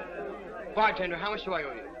 Well, bartender, how much do I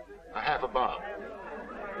owe you? A half a bob.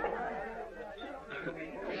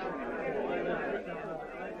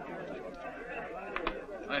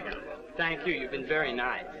 Thank you. You've been very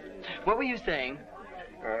nice. What were you saying?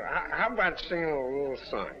 How about singing a little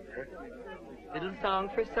song? Huh? Little song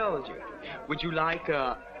for soldier. Would you like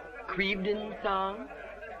a Crevedon song?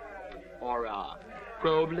 Or a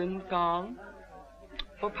Crobland song?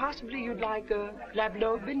 Or possibly you'd like a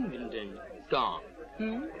Lablo Binvenden song?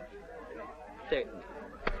 Certainly.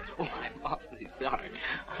 Oh, I'm awfully sorry.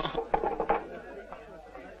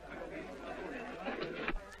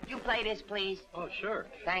 You play this, please? Oh, sure.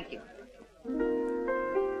 Thank you.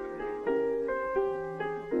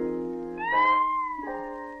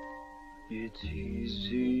 It's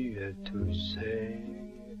easier to say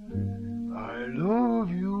I love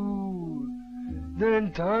you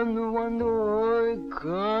than to wonder I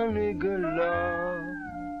can't love.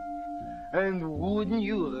 And wouldn't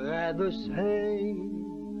you rather say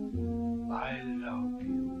I love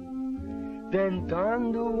you than to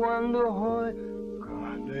wonder how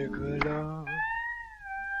love?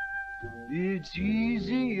 It's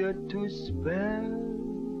easier to spell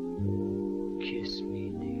kiss me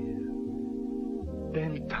dear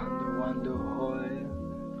than to wonder how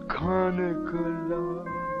conical love.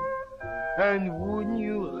 And wouldn't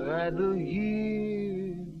you rather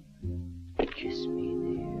hear kiss me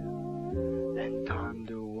dear than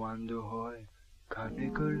to wonder how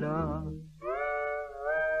conical love?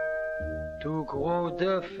 To quote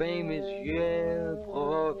the famous Yale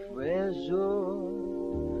professor,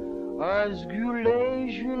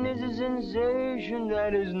 osculation is a sensation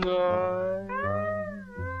that is not.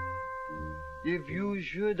 If you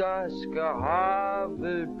should ask a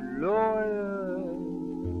Harvard lawyer,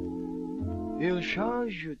 he'll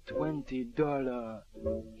charge you $20.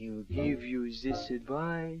 He'll give you this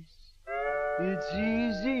advice. It's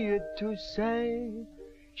easier to say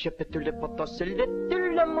je peux tout le potasser,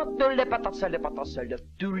 tout le monde, le potasser,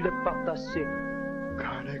 tout le potasser.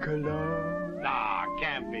 Conical love. Nah,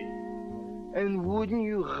 can't be. And wouldn't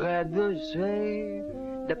you rather say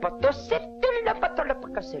the potasser, tout le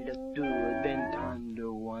potasser, tout than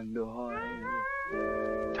tender wonder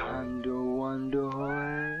high, tender wonder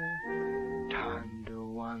high, tender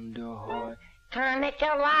wonder high.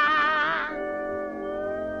 Conical love.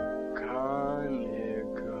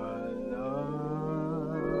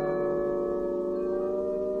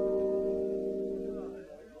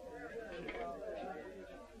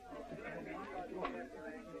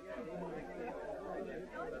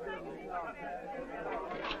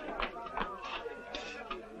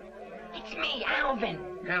 Alvin,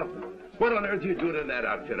 what on earth are you doing in that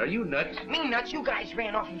outfit? Are you nuts? Me nuts? You guys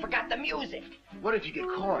ran off and forgot the music. What if you get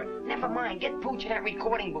caught? Never mind. Get Pooch in that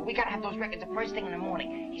recording booth. We gotta have those records the first thing in the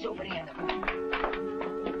morning. He's over there in the booth.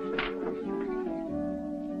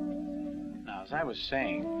 Now, as I was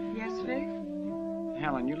saying... Yes, Vic?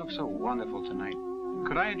 Helen, you look so wonderful tonight.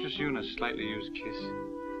 Could I interest you in a slightly used kiss?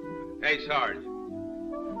 Hey, Sarge.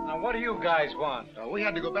 Now, what do you guys want? We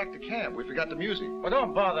had to go back to camp. We forgot the music. Well,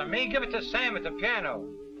 don't bother me. Give it to Sam at the piano.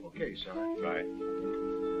 Okay, Sarge. Right.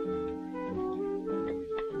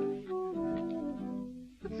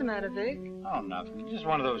 What's the matter, Vic? Oh, nothing. Just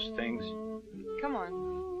one of those things. Come on.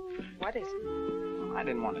 What is it? Well, I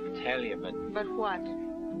didn't want to tell you, but... But what?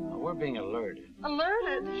 We're being alerted.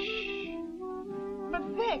 Alerted? Shh. But,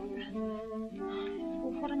 Vic...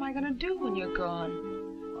 Well, what am I going to do when you're gone?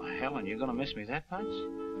 Well, Helen, you're gonna miss me that much?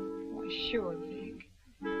 Why, sure, Vic.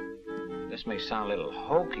 This may sound a little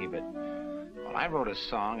hokey, but, well, I wrote a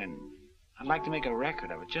song, and I'd like to make a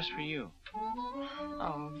record of it just for you.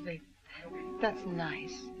 Oh, Vic, that's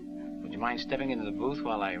nice. Would you mind stepping into the booth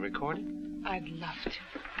while I record it? I'd love to.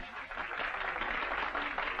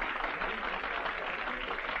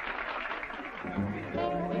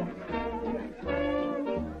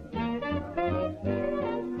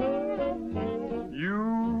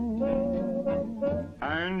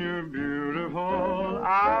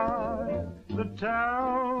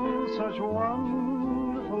 Tell such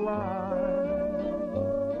wonderful lies.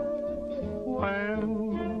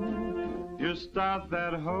 When you start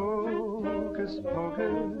that hocus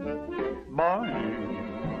pocus, boy,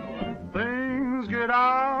 things get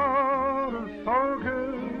out of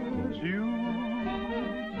focus. You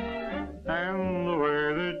and the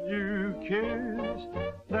way that you kiss,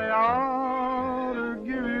 they ought to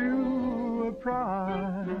give you a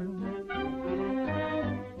prize.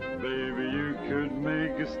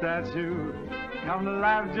 Make a statue come to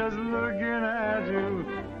life just looking at you.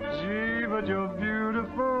 Gee, but you're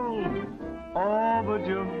beautiful. Oh, but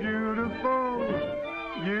you're beautiful.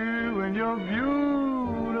 You and your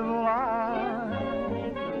beautiful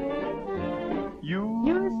eyes.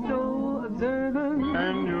 You're so observant,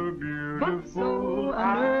 and you're beautiful, but so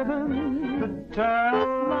unnerving. The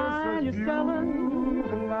tell line you're selling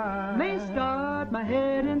may start my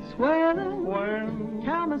head in swelling. When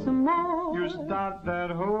tell me some more. You start that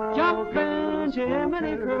whole jumping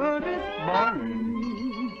Jiminy Crocus,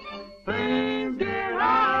 things get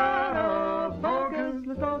out of focus.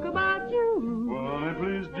 Let's talk about you. Well,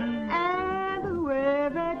 please do. And the way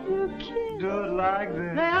that you kiss. Do it like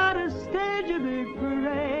this. They ought to stage a big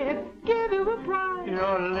parade. Give you a prize.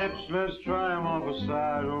 Your lips, let's try them off a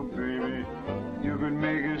side, oh baby. You could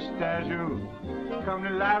make a statue come to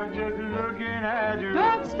life just looking at you.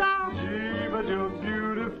 Don't stop. Gee, but you're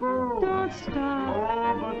beautiful. Don't stop.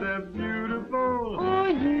 Oh, but they're beautiful. Oh,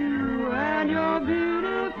 you and your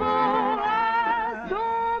beautiful eyes. So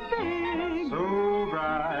big. So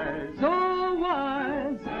bright. So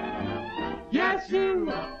wise. Yes,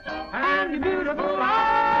 you and your beautiful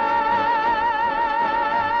eyes.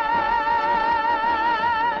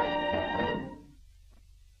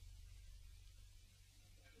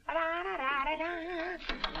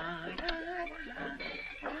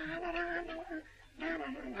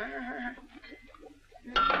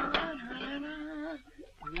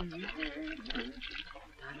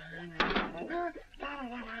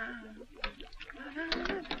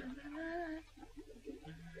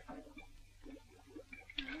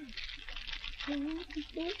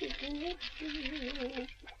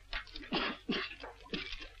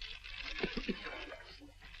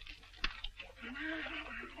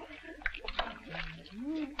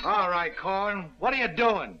 All right, Corn. What are you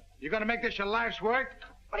doing? You gonna make this your life's work?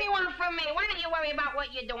 What do you want from me? Why don't you worry about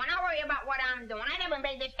what you're doing? I'll worry about what I'm doing. I never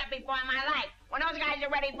made this stuff before in my life. When those guys are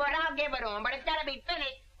ready for it, I'll give it to them. But it's got to be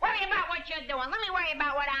finished. Worry about what you're doing. Let me worry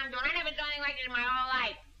about what I'm doing. I never done anything like this in my whole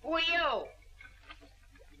life. Who are you?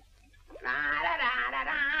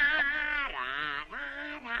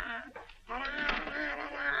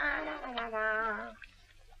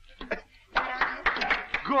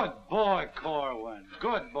 Good boy, Corwin.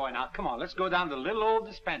 Good boy. Now, come on, let's go down to the little old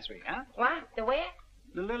dispensary, huh? What? The where?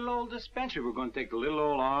 The little old dispensary. We're going to take the little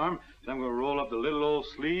old arm, then we'll roll up the little old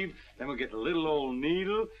sleeve, then we'll get the little old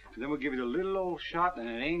needle, and then we'll give you the little old shot, and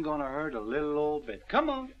it ain't going to hurt a little old bit. Come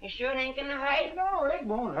on. You sure it ain't going to hurt? No, it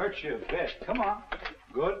won't hurt you a bit. Come on.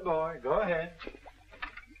 Good boy. Go ahead.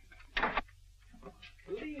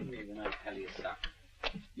 Believe me when I tell you something.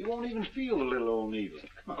 You won't even feel the little old needle.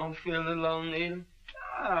 I don't feel a little old needle.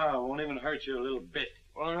 Ah, it won't even hurt you a little bit.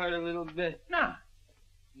 Won't hurt a little bit. No.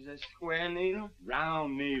 Is that square needle?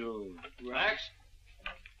 Round needle. Wax?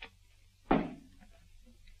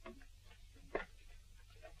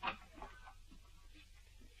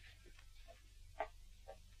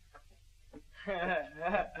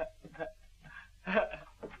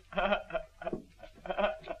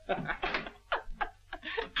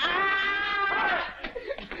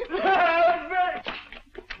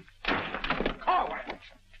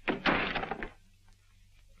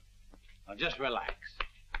 Now just relax.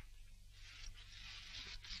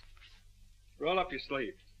 Roll up your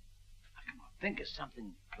sleeve. Now, come on, think of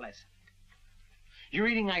something pleasant. You're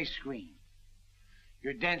eating ice cream.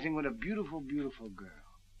 You're dancing with a beautiful, beautiful girl.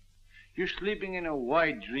 You're sleeping in a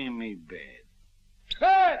white, dreamy bed.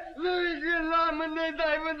 I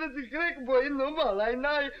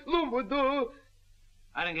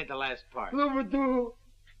didn't get the last part. Now,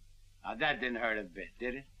 that didn't hurt a bit,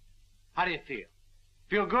 did it? How do you feel?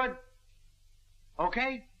 Feel good?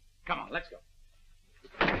 Okay? Come on, let's go.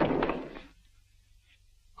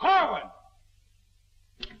 Corwin!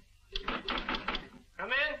 Come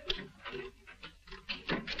in.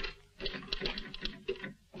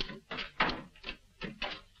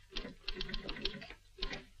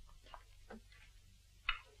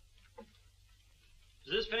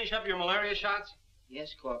 Does this finish up your malaria shots?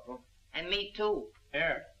 Yes, Corporal. And me, too.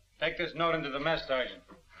 Here, take this note into the mess sergeant.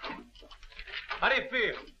 How do you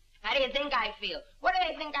feel? How do you think I feel? What do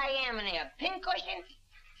they think I am in there, a pincushion?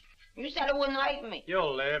 You said it wouldn't hurt me.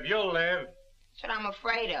 You'll live, you'll live. That's what I'm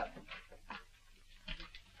afraid of.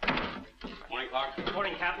 Morning, Clark. Good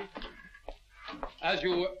morning, Captain. As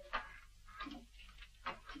you were...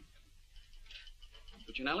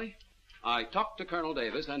 Puccinelli, I talked to Colonel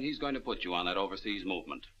Davis, and he's going to put you on that overseas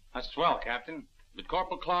movement. That's swell, Captain. Did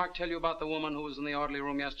Corporal Clark tell you about the woman who was in the orderly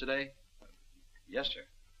room yesterday? Yes, sir.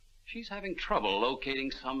 She's having trouble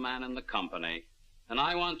locating some man in the company, and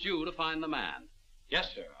I want you to find the man.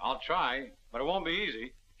 Yes, sir. I'll try, but it won't be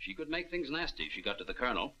easy. She could make things nasty if she got to the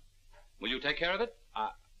colonel. Will you take care of it?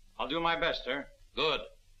 I'll do my best, sir. Good.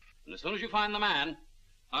 And as soon as you find the man,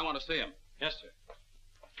 I want to see him. Yes, sir.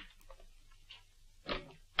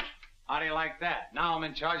 How do you like that? Now I'm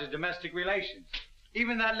in charge of domestic relations.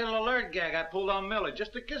 Even that little alert gag I pulled on Miller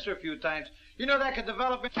just to kiss her a few times. You know that could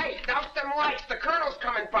develop... Hey, douse them lights. The colonel's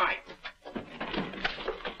coming by.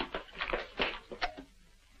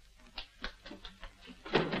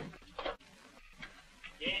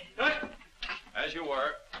 As you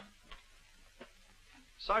were.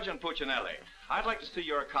 Sergeant Puccinelli, I'd like to see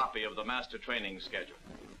your copy of the master training schedule.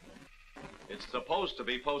 It's supposed to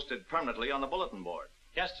be posted permanently on the bulletin board.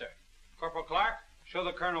 Yes, sir. Corporal Clark, show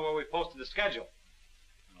the colonel where we posted the schedule.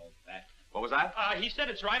 What was that? He said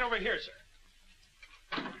it's right over here, sir.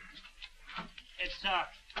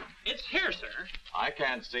 It's here, sir. I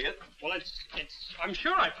can't see it. Well, I'm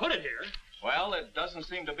sure I put it here. Well, it doesn't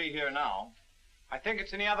seem to be here now. I think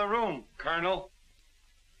it's in the other room, Colonel.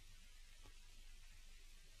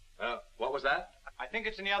 What was that? I think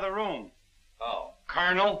it's in the other room. Oh.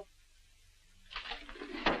 Colonel.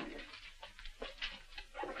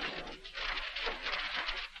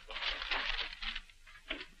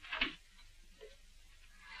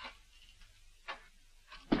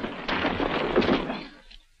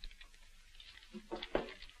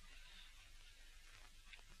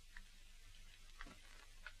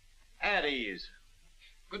 At ease.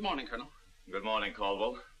 Good morning, Colonel. Good morning,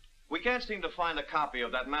 Caldwell. We can't seem to find a copy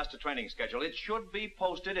of that master training schedule. It should be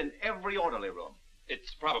posted in every orderly room.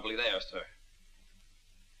 It's probably there, sir.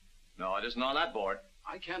 No, it isn't on that board.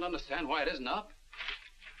 I can't understand why it isn't up.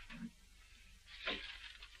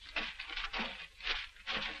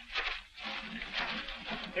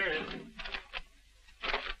 Here it is.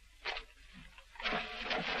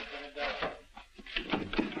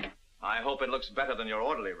 I hope it looks better than your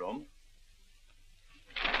orderly room.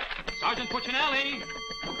 Sergeant Puccinelli!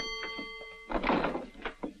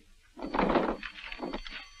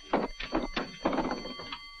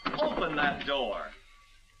 Open that door.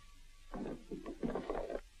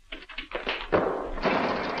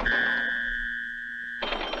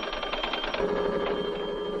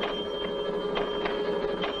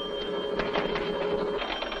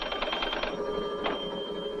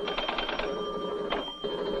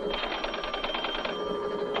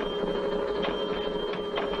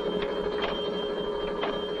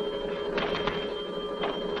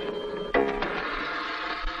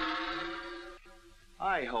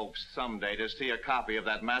 I hope someday to see a copy of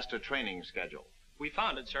that master training schedule. We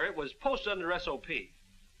found it, sir. It was posted under SOP.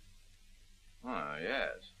 Ah,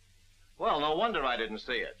 yes. Well, no wonder I didn't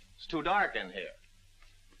see it. It's too dark in here.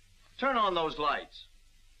 Turn on those lights.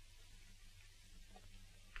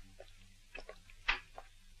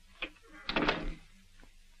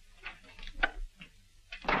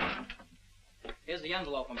 Here's the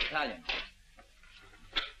envelope from Battalion.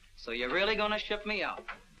 So you're really gonna ship me out?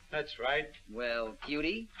 That's right. Well,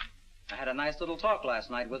 cutie, I had a nice little talk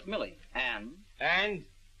last night with Millie. And? And?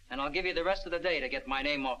 And I'll give you the rest of the day to get my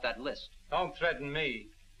name off that list. Don't threaten me.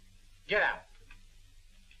 Get out.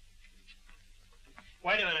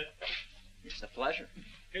 Wait a minute. It's a pleasure.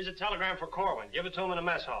 Here's a telegram for Corwin. Give it to him in the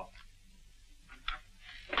mess hall.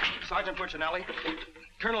 Sergeant Puccinelli,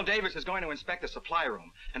 Colonel Davis is going to inspect the supply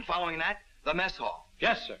room, and following that, the mess hall.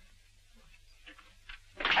 Yes, sir.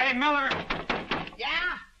 Hey, Miller!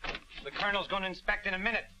 Yeah? The colonel's going to inspect in a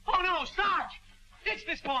minute. Oh, no, Sarge! Ditch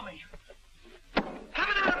this for me.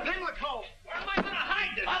 Coming out of Finklehoffe. Where am I going to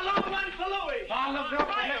hide this? A long one for Louis. All of them for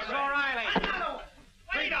Miss O'Reilly. Another one.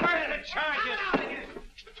 Wait Reverse the charges.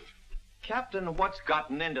 Captain, what's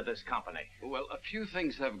gotten into this company? Well, a few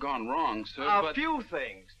things have gone wrong, sir, A few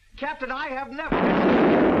things. Captain, I have never...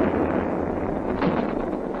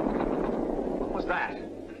 What was that?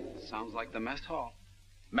 Sounds like the mess hall.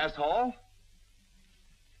 Mess hall?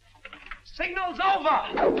 Signal's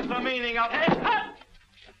over! The meaning of it.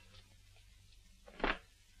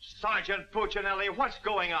 Sergeant Puccinelli, what's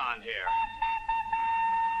going on here?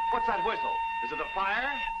 What's that whistle? Is it a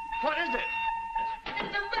fire? What is it? It's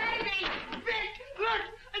a baby! Vic, look!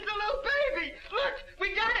 It's a little baby! Look!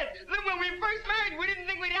 We got it! Look, when we first married, we didn't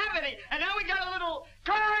think we'd have any. And now we got a little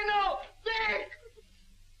Colonel! Vic!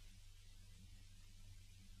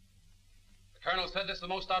 The Colonel said this is the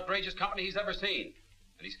most outrageous company he's ever seen.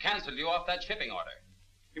 And he's canceled you off that shipping order.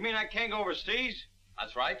 You mean I can't go overseas?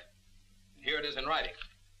 That's right. And here it is in writing.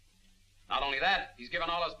 Not only that, he's given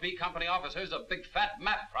all us B Company officers a big fat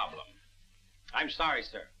map problem. I'm sorry,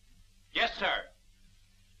 sir. Yes, sir.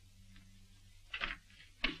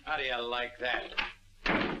 How do you like that?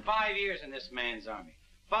 5 years in this man's army.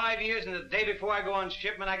 5 years, and the day before I go on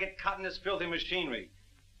shipment, I get caught in this filthy machinery.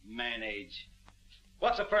 Man age.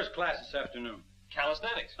 What's the first class this afternoon?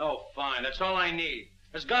 Calisthenics. Oh, fine. That's all I need.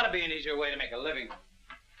 There's got to be an easier way to make a living.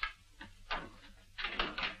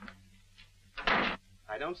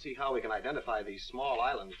 I don't see how we can identify these small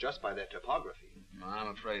islands just by their topography. I'm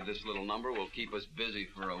afraid this little number will keep us busy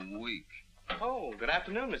for a week. Oh, good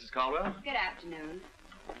afternoon, Mrs. Caldwell. Good afternoon.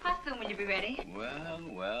 How soon will you be ready?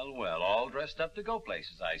 Well, all dressed up to go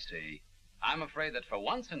places, I see. I'm afraid that for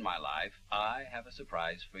once in my life, I have a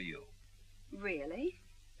surprise for you. Really?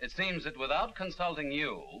 It seems that without consulting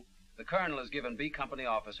you, the Colonel has given B Company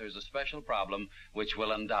officers a special problem which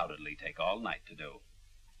will undoubtedly take all night to do.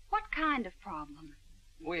 What kind of problem?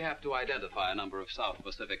 We have to identify a number of South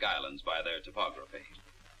Pacific islands by their topography.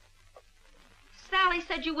 Sally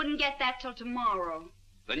said you wouldn't get that till tomorrow.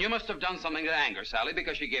 Then you must have done something to anger Sally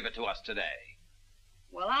because she gave it to us today.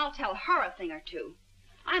 Well, I'll tell her a thing or two.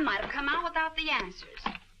 I might have come out without the answers.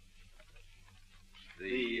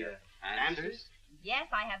 The answers? Yes,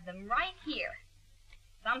 I have them right here.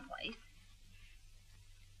 Someplace.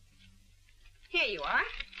 Here you are.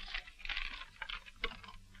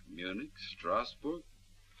 Munich, Strasbourg.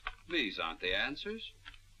 These aren't the answers.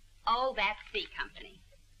 Oh, that's C Company.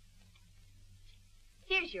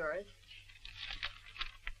 Here's yours.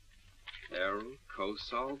 Errol,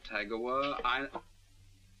 Kosal, Tagawa,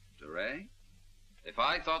 DeRay? If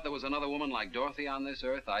I thought there was another woman like Dorothy on this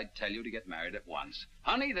earth, I'd tell you to get married at once.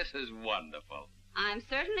 Honey, this is wonderful. I'm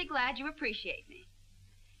certainly glad you appreciate me.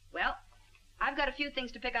 Well, I've got a few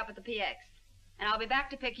things to pick up at the PX, and I'll be back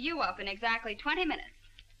to pick you up in exactly 20 minutes.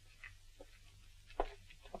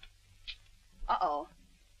 Uh-oh.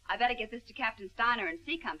 I better get this to Captain Steiner and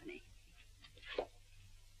C Company.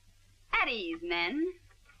 At ease, men.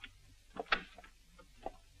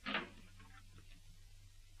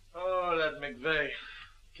 Oh, that McVeigh.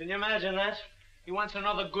 Can you imagine that? He wants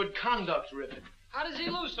another good conduct ribbon. How does he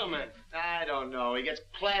lose so many? I don't know. He gets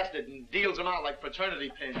plastered and deals them out like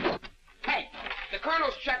fraternity pins. Hey, the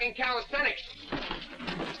Colonel's checking calisthenics.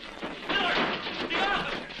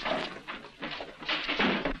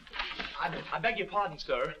 I beg your pardon,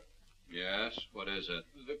 sir. Yes, what is it?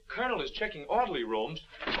 The Colonel is checking orderly rooms.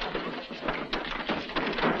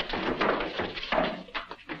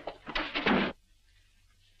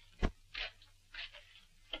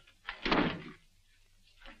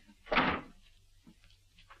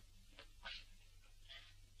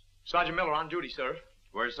 Sergeant Miller on duty, sir.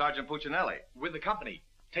 Where's Sergeant Puccinelli? With the company.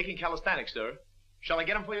 Taking calisthenics, sir. Shall I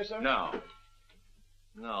get him for you, sir? No.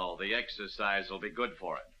 No, the exercise will be good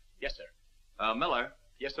for it. Yes, sir. Miller.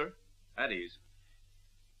 Yes, sir. At ease.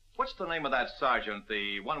 What's the name of that sergeant,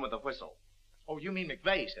 the one with the whistle? Oh, you mean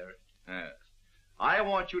McVeigh, sir? Yes. I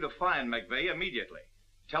want you to find McVeigh immediately.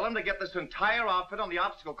 Tell him to get this entire outfit on the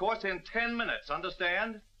obstacle course in 10 minutes,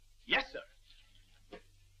 understand? Yes, sir.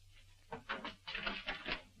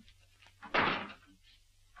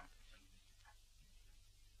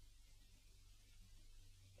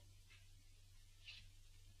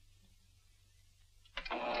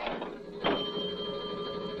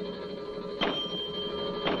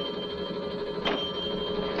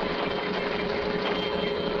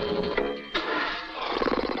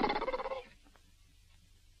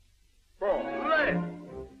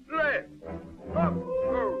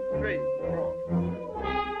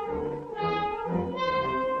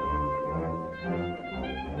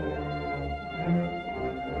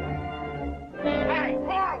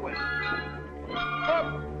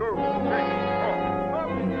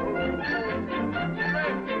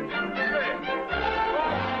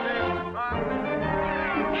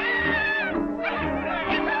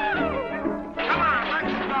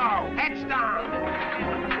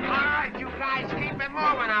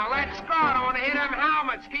 let's go. I don't want to hit them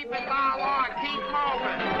helmets. Keep it down long. Keep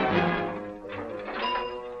moving.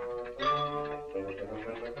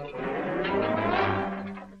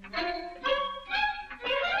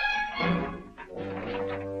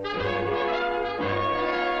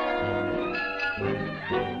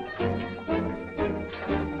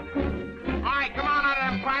 All right, come on out of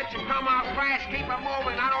them pipes and come out fast. Keep it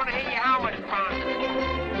moving. I don't want to hit your helmets,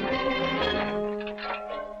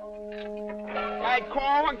 All right,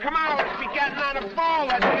 Corwin, come on. Let's be getting on the phone.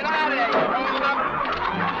 Let's get out of here.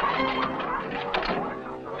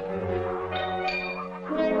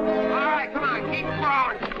 All right, come on. Keep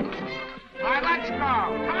going. All right, let's go.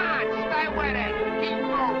 Come on. Stay with it. Keep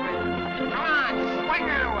moving. Come on. Swing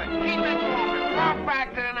into it. Keep it moving. Walk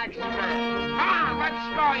back to the next turn. Come on. Let's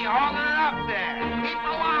go. You're holding it up there. Keep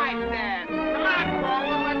alive there. Come on,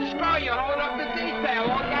 Corwin. Let's go. You're holding up the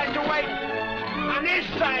detail. All guys are waiting. On this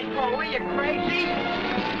side, Foley, you crazy?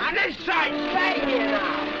 On this side, stay here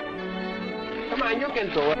now. Come on, you can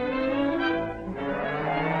do it.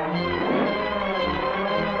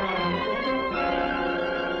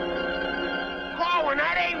 Colin,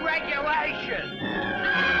 that ain't regulation.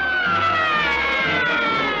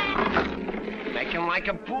 Make him like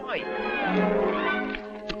a boy.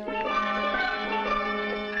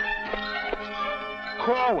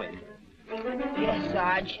 Corwin. Yes,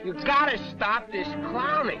 Sarge. You've got to stop this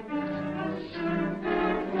clowning.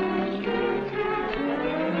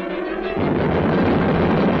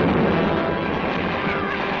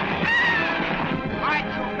 All right,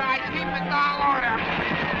 you guys, keep it down order.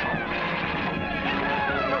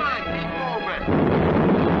 Come on, keep moving.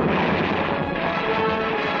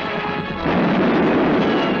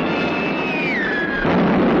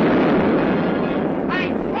 Hey,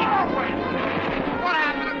 Corwin! What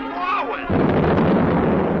happened to Corwin?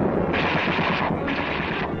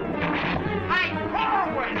 Hey,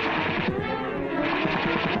 Corwin!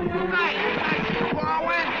 Hey,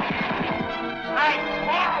 Corwin! Hey,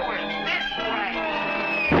 Corwin! This way!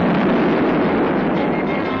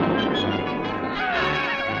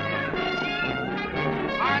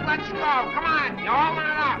 All right, let's go. Come on. You're holding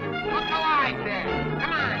it up. Look alive there.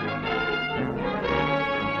 Come on.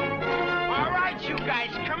 All right, you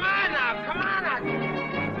guys. Come on now. Come on now.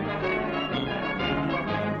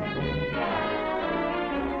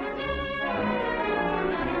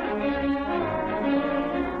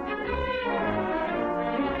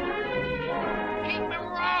 Keep it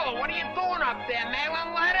rolling. What are you doing up there,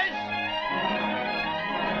 mailing letters?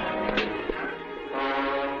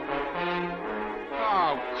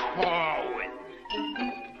 Oh, Corwin.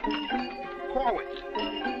 Corwin.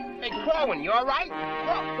 Hey, Corwin, you all right?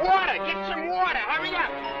 Water. Get some water. Hurry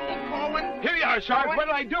up. Hey, Corwin. Here you are, Sarge. Corwin? What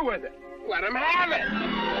did I do with it? Let him have it.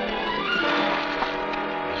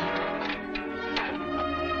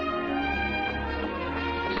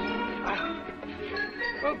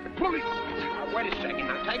 Oh, police. Wait a second.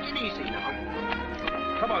 Now, take it easy now.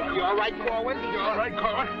 Come on. You all right, Corwin? You all right,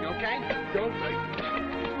 Corwin? You okay? Don't make...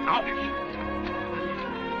 Ouch.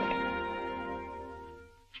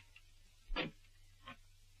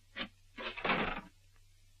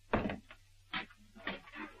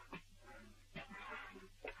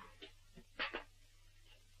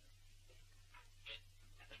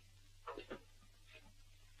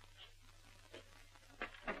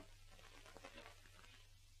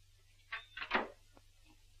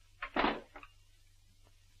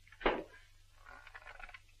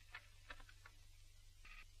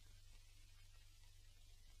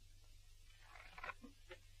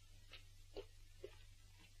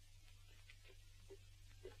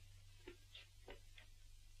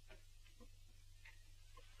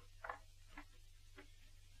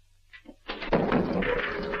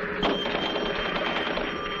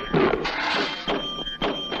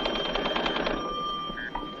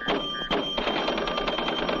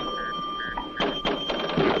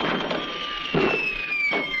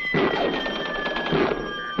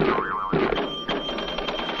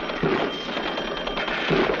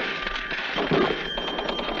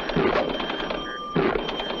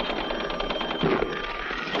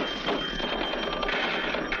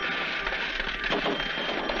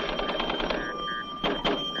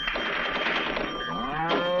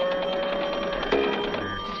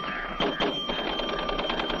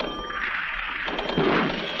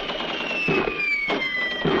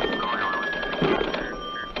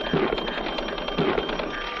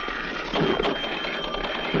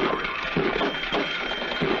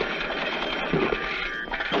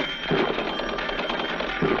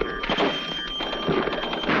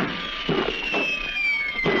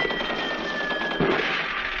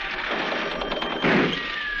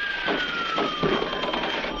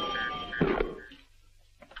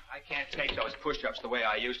 take those push-ups the way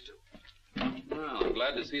I used to. Well, I'm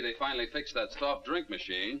glad to see they finally fixed that soft drink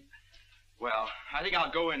machine. Well, I think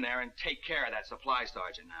I'll go in there and take care of that supply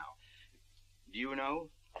sergeant now. Do you know,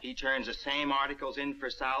 he turns the same articles in for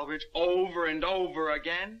salvage over and over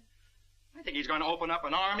again. I think he's going to open up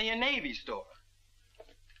an Army and Navy store.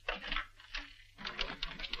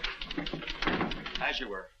 As you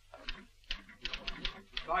were.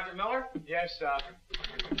 Sergeant Miller? Yes, Sergeant.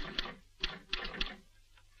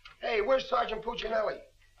 Hey, where's Sergeant Puccinelli?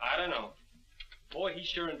 I don't know. Boy, he's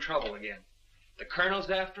sure in trouble again. The colonel's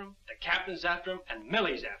after him, the captain's after him, and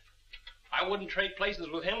Millie's after him. I wouldn't trade places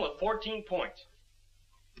with him with 14 points.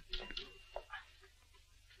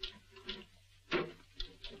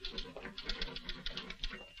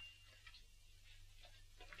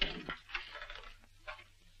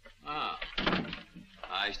 Ah.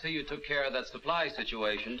 I see you took care of that supply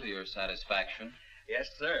situation to your satisfaction. Yes,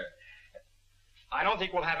 sir. I don't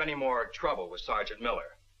think we'll have any more trouble with Sergeant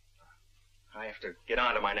Miller. I have to get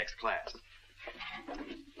on to my next class.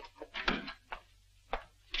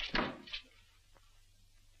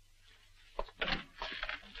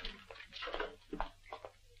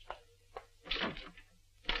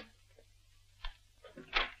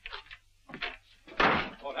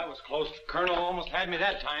 Oh, that was close. Colonel almost had me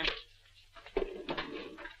that time.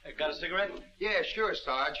 Hey, got a cigarette? Yeah, sure,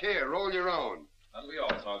 Sarge. Here, roll your own. That'll be all,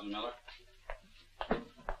 Sergeant Miller.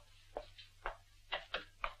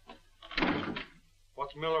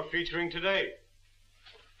 What's Miller featuring today?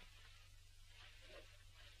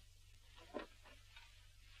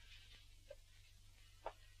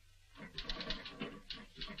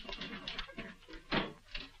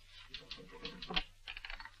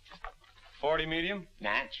 .40 medium?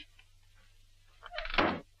 Natch.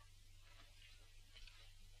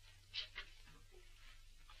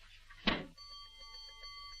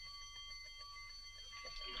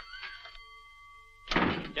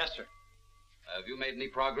 Yes, sir. Have you made any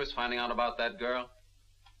progress finding out about that girl?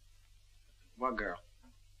 What girl?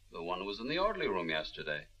 The one who was in the orderly room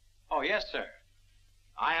yesterday. Oh, yes, sir.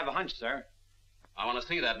 I have a hunch, sir. I want to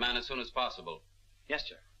see that man as soon as possible. Yes,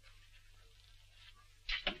 sir.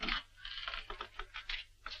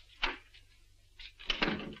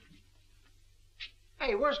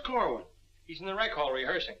 Hey, where's Corwin? He's in the rec hall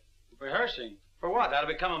rehearsing. Rehearsing? For what? That'll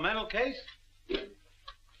become a mental case?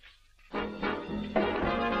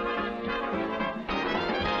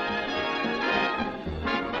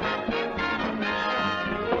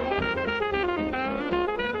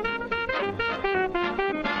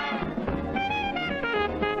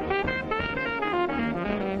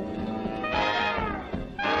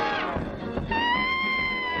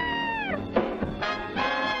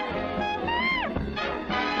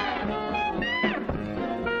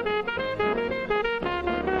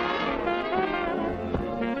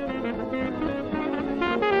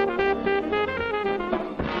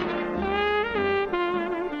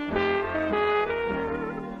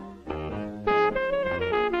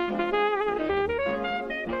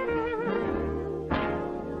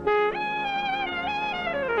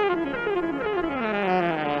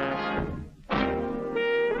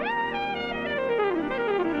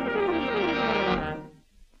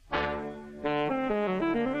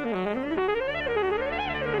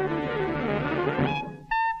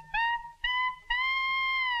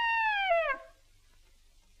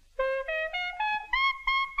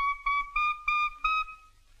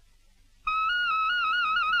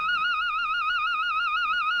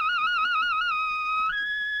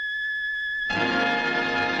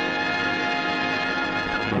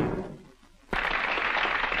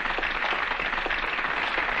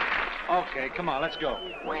 Okay, come on, let's go.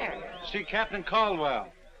 Where? See Captain Caldwell.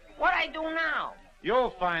 What I do now?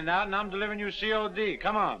 You'll find out, and I'm delivering you COD.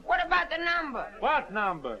 Come on. What about the number? What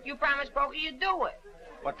number? You promised Pokey you'd do it.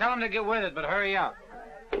 Well, tell him to get with it, but hurry up.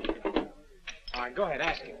 All right, go ahead,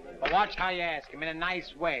 ask him. But watch how you ask him in a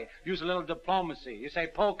nice way. Use a little diplomacy. You say,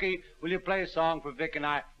 Pokey, will you play a song for Vic and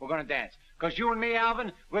I? We're going to dance. Because you and me,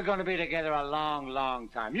 Alvin, we're going to be together a long, long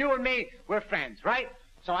time. You and me, we're friends, right?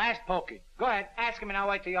 So ask Pokey. Go ahead, ask him, and I'll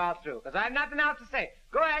wait till you're all through. Because I have nothing else to say.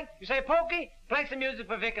 Go ahead. You say, Pokey, play some music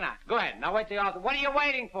for Vic and I. Go ahead, and I'll wait till you're all through. What are you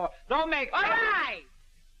waiting for? Don't make... All right!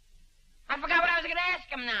 I forgot what I was going to ask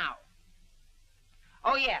him now.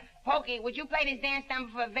 Oh, yeah. Pokey, would you play this dance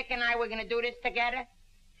number for Vic and I? We're going to do this together?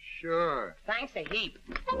 Sure. Thanks a heap.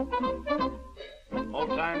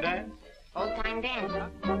 Old-time dance? Old-time dance, huh?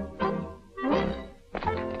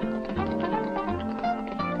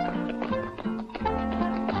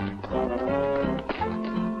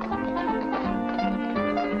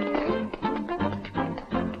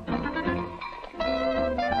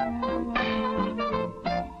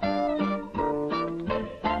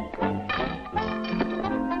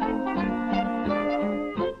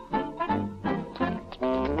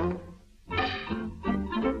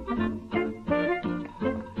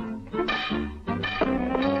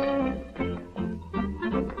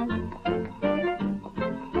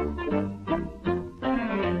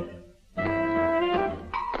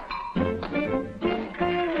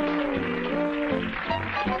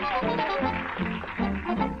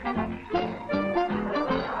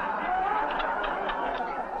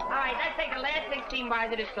 right, let's take the last 16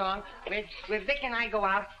 bars of the song. With Vic and I go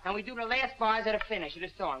out, and we do the last bars of the finish of the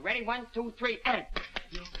song. Ready? 1, 2, 3, and...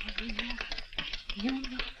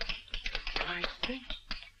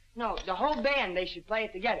 No, the whole band, they should play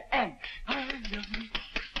it together. And...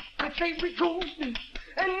 I think we go, and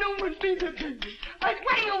no one be the baby. What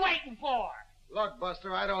are you waiting for? Look,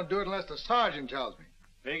 Buster, I don't do it unless the sergeant tells me.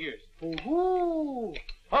 Figures. Ooh.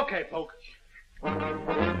 Okay, Poke.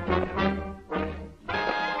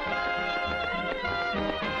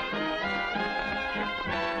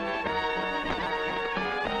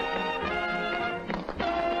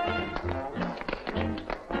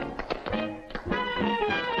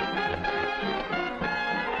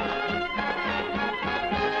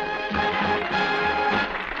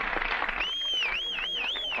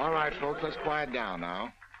 All right, folks, let's quiet down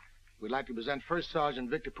now. We'd like to present First Sergeant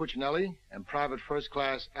Victor Puccinelli and Private First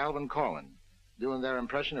Class Alvin Collin, doing their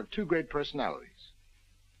impression of two great personalities.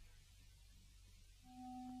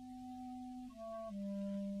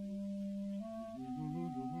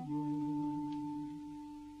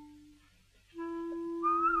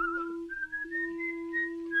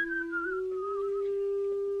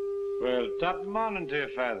 Well, top morning to you,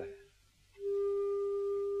 Father.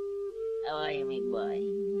 How are you, me boy?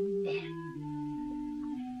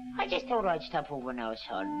 I just thought I'd stop over now,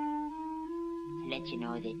 son, to let you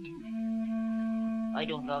know that I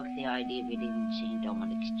don't like the idea of you leaving St.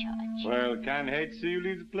 Dominic's Church. Well, can't hate to see you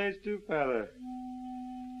leave the place too, Father.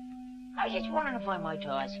 I was just wondering if I might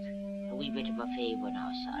ask a wee bit of a favour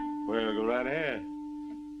now, son. Well, go right ahead.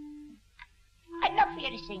 I'd love for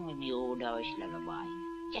you to sing with me old Irish lullaby,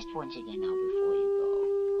 just once again now before you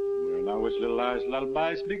Well, now which little Irish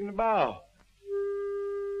lullaby speaking about? go.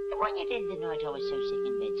 The one you did the night I was so sick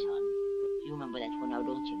in bed, son. You remember that one now,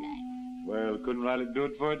 don't you, lad? Well, couldn't rightly do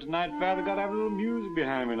it for it tonight, Father. Gotta have a little music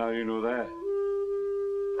behind me now, you know that.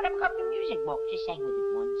 But I've got the music book. Just sang with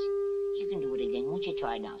it once. You can do it again. Won't you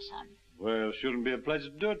try now, son? Well, shouldn't be a pleasure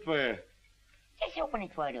to do it for you. Just open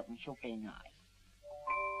it wide up and so play nice.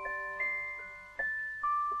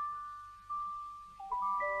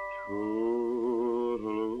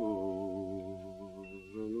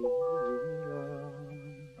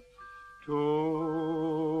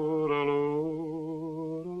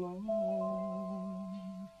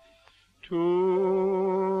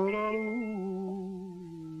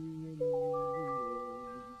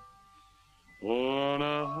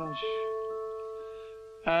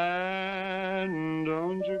 And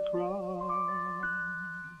don't you cry.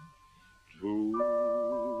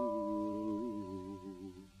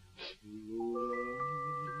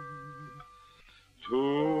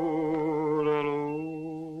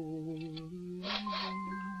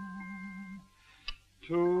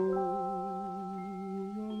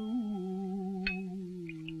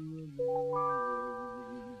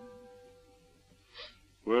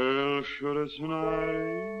 Well, should it's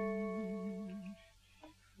night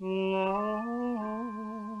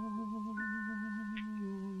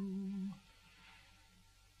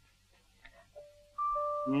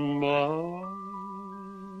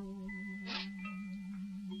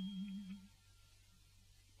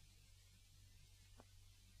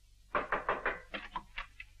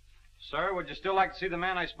Sir, would you still like to see the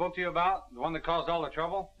man I spoke to you about? The one that caused all the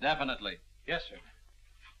trouble? Definitely. Yes, sir.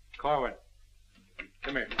 Corwin,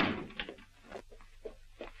 come here.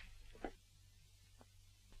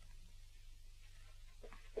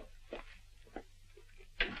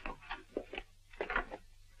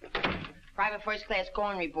 Private First Class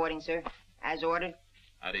Cohen reporting, sir. As ordered.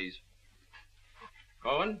 At ease.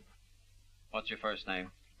 Cohen, what's your first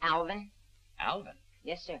name? Alvin. Alvin?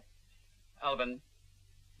 Yes, sir. Alvin,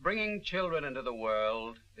 bringing children into the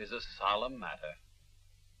world is a solemn matter.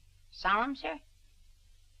 Solemn, sir?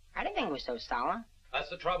 I didn't think it was so solemn. That's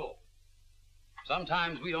the trouble.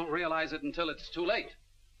 Sometimes we don't realize it until it's too late.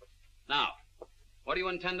 Now, what do you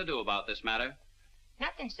intend to do about this matter?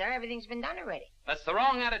 Nothing, sir. Everything's been done already. That's the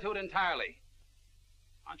wrong attitude entirely.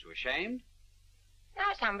 Aren't you ashamed? No,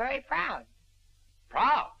 sir, I'm very proud.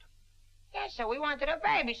 Proud? Yes, sir. We wanted a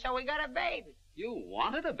baby, so we got a baby. You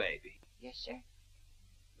wanted a baby? Yes, sir.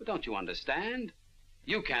 But don't you understand?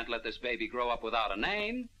 You can't let this baby grow up without a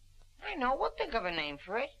name. I know. We'll think of a name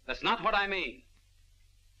for it. That's not what I mean.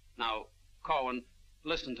 Now, Corwin,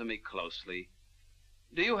 listen to me closely.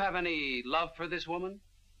 Do you have any love for this woman?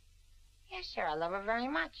 Yes, sir. I love her very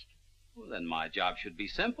much. Well, then my job should be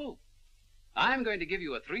simple. I'm going to give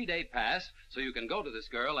you a 3-day pass so you can go to this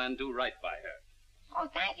girl and do right by her. Oh,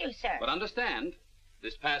 thank you, sir. But understand,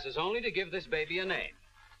 this pass is only to give this baby a name.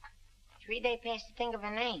 3-day pass to think of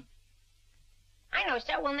a name. I know,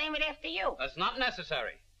 sir. We'll name it after you. That's not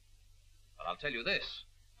necessary. But I'll tell you this.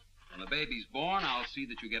 When the baby's born, I'll see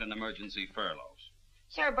that you get an emergency furlough.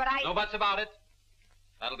 Sir, but I... No buts about it.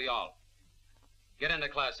 That'll be all. Get into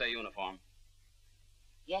Class A uniform.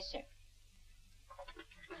 Yes, sir.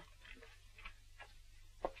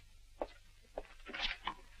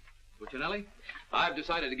 Puccinelli, I've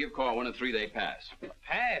decided to give Corwin a 3-day pass.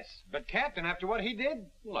 Pass? But, Captain, after what he did?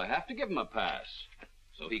 Well, I have to give him a pass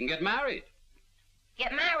so he can get married.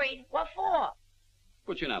 Get married? What for?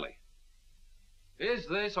 Puccinelli, is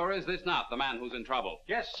this or is this not the man who's in trouble?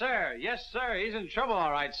 Yes, sir. Yes, sir. He's in trouble,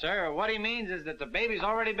 all right, sir. What he means is that the baby's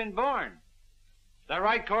already been born. Is that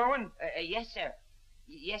right, Corwin? Yes, sir.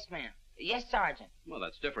 Yes, ma'am. Yes, Sergeant. Well,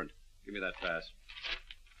 that's different. Give me that pass.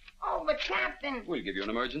 Oh, but Captain... We'll give you an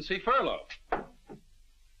emergency furlough.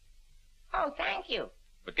 Oh, thank you.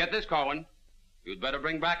 But get this, Corwin. You'd better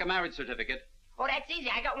bring back a marriage certificate. Oh, that's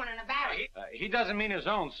easy. I got one in the barrel. He doesn't mean his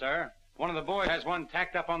own, sir. One of the boys has one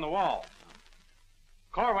tacked up on the wall.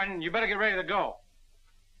 Corwin, you better get ready to go.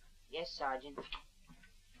 Yes, Sergeant.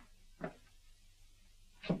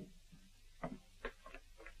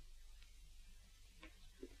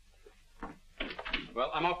 Well,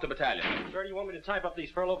 I'm off to battalion. Sir, do you want me to type up these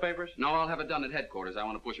furlough papers? No, I'll have it done at headquarters. I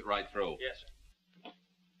want to push it right through. Yes,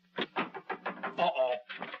 sir. Uh-oh.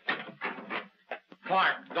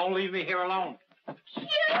 Clark, don't leave me here alone.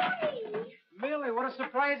 Cutie! Millie, what a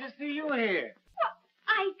surprise to see you here. Well,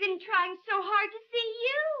 I've been trying so hard to see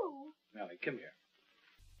you. Millie, come here.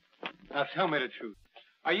 Now, tell me the truth.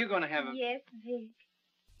 Are you going to have a... Yes, Vic.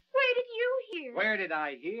 Where did you hear? Where did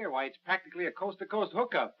I hear? Why, it's practically a coast-to-coast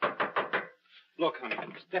hookup. Look, honey,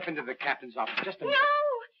 step into the captain's office just a minute.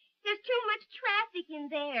 No! There's too much traffic in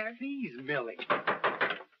there. Please, Millie.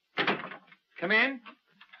 Come in.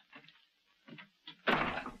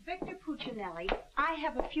 Victor Puccinelli, I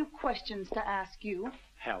have a few questions to ask you.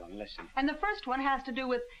 Helen, listen. And the first one has to do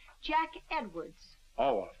with Jack Edwards.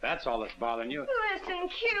 Oh, well, if that's all that's bothering you. Listen,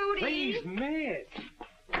 Cutie. Please, miss.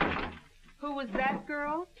 Who was that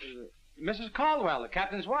girl? Mrs. Caldwell, the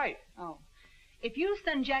captain's wife. Oh. If you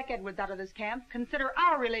send Jack Edwards out of this camp, consider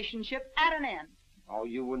our relationship at an end. Oh,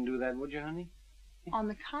 you wouldn't do that, would you, honey? On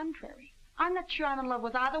the contrary. I'm not sure I'm in love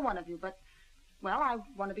with either one of you, but, well, I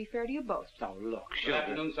want to be fair to you both. Oh, look, Good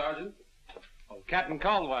afternoon, Sergeant. Oh, Captain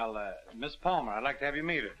Caldwell, Miss Palmer, I'd like to have you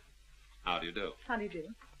meet her. How do you do? How do you do?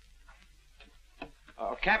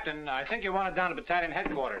 Oh, Captain, I think you want it down to battalion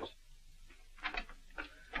headquarters.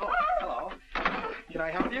 Oh, hello. Can I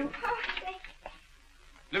help you?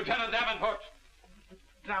 Lieutenant Davenport.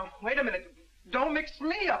 Now, wait a minute. Don't mix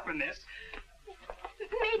me up in this.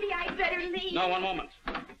 Maybe I'd better leave. No, one moment.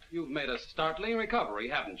 You've made a startling recovery,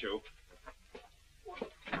 haven't you?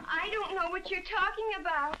 I don't know what you're talking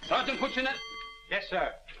about. Sergeant Puccinelli. Yes,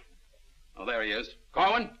 sir. Oh, there he is.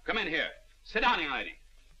 Corwin, come in here. Sit down, young lady.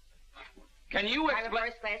 Can you Private explain...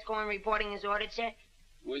 First Class Corwin reporting is ordered, sir.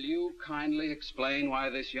 Will you kindly explain why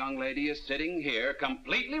this young lady is sitting here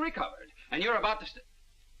completely recovered, and you're about to...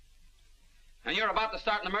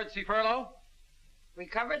 start an emergency furlough?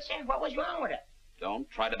 Recovered, sir? What was wrong with her? Don't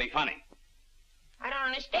try to be funny. I don't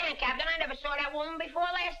understand, Captain. I never saw that woman before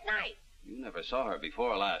last night. You never saw her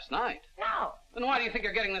before last night. No, Then why do you think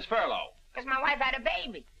you're getting this furlough? because my wife had a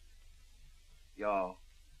baby. Your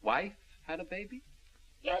wife had a baby?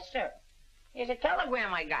 Yes, sir. Here's a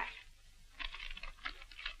telegram I got.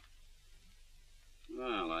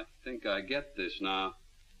 Well, I think I get this now.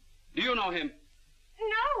 Do you know him?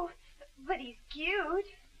 No, but he's cute.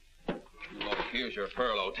 Look, here's your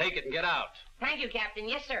furlough. Take it and get out. Thank you, Captain.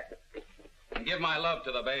 Yes, sir. And give my love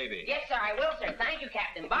to the baby. Yes, sir, I will, sir. Thank you,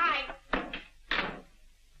 Captain. Bye.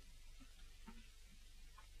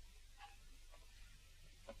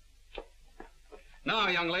 Now,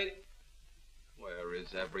 young lady. Where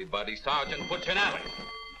is everybody? Sergeant Puccinelli.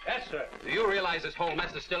 Yes, sir. Do you realize this whole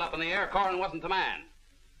mess is still up in the air? Corwin wasn't the man.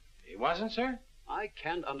 He wasn't, sir? I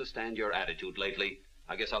can't understand your attitude lately.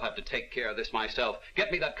 I guess I'll have to take care of this myself.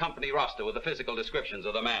 Get me that company roster with the physical descriptions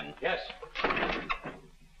of the men. Yes.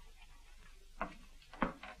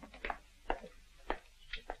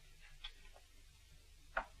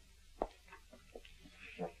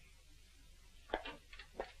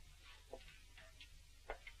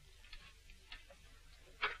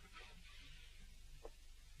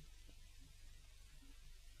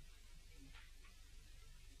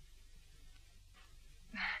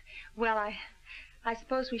 Well, I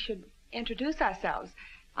suppose we should introduce ourselves.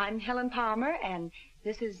 I'm Helen Palmer, and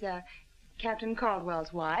this is Captain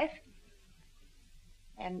Caldwell's wife.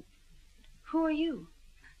 And who are you?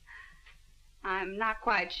 I'm not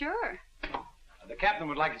quite sure. The captain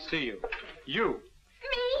would like to see you. You.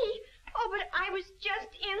 Me? Oh, but I was just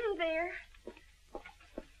in there.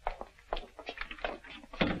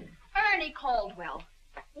 Ernie Caldwell,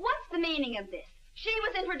 what's the meaning of this? She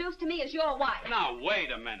was introduced to me as your wife. Now,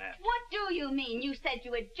 wait a minute. What do you mean? You said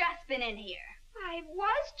you had just been in here. I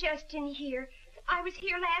was just in here. I was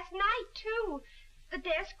here last night, too. The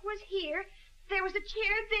desk was here. There was a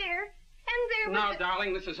chair there. And there was Now,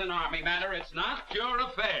 darling, this is an army matter. It's not your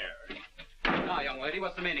affair. Now, young lady,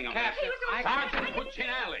 what's the meaning of Captain, this? Sergeant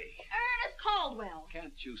Puccinelli. Ernest Caldwell.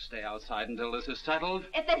 Can't you stay outside until this is settled?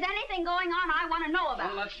 If there's anything going on, I want to know about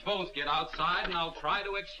Well, let's both get outside, and I'll try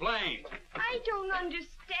to explain. I don't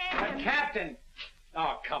understand. Captain!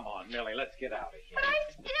 Oh, come on, Millie, let's get out of here. But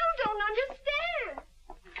I still don't understand.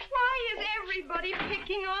 Why is everybody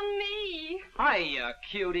picking on me? Hiya,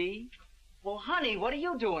 cutie. Well, honey, what are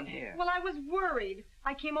you doing here? Well, I was worried.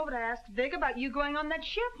 I came over to ask Vic about you going on that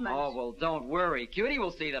shipment. Oh, well, don't worry. Cutie will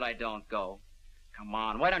see that I don't go. Come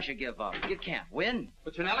on, why don't you give up? You can't win.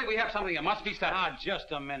 Puccinelli, we have something that must be settled. Ah,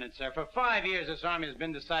 just a minute, sir. For 5 years, this Army has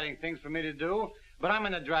been deciding things for me to do, but I'm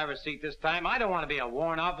in the driver's seat this time. I don't want to be a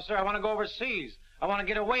warrant officer. I want to go overseas. I want to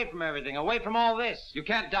get away from everything, away from all this. You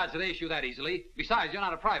can't dodge the issue that easily. Besides, you're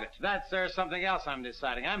not a private. That's, sir, something else I'm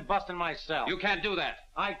deciding. I'm busting myself. You can't do that.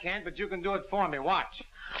 I can't, but you can do it for me. Watch.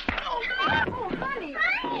 Oh, honey.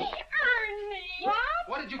 Ernie. What?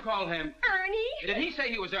 What did you call him? Ernie. Did he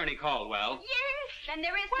say he was Ernie Caldwell? Yes. Then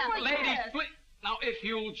there is something. Ladies, please. Now, if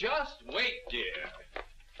you'll just wait, dear.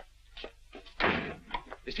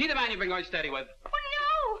 Is he the man you've been going steady with? Oh,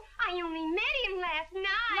 no. I only met him last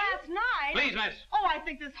night. Last night? Please, miss. Oh, I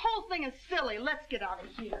think this whole thing is silly. Let's get out of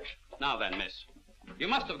here. Now then, miss. You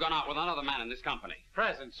must have gone out with another man in this company.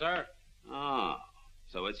 Present, sir. Oh,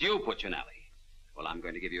 so it's you, Puccinelli. Well, I'm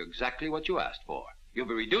going to give you exactly what you asked for. You'll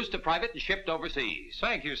be reduced to private and shipped overseas.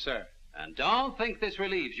 Thank you, sir. And don't think this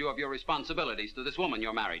relieves you of your responsibilities to this woman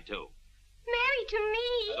you're married to. Married to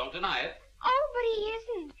me? Don't deny it. Oh, but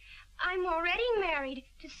he isn't. I'm already married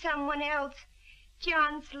to someone else.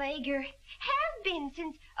 John Slager. Have been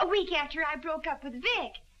since a week after I broke up with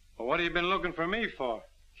Vic. Well, what have you been looking for me for?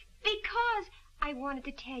 Because I wanted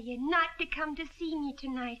to tell you not to come to see me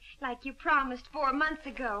tonight like you promised 4 months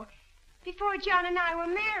ago. Before John and I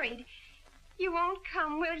were married. You won't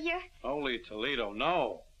come, will you? Holy Toledo,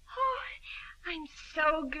 no. Oh, I'm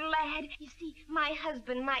so glad. You see, my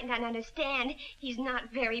husband might not understand. He's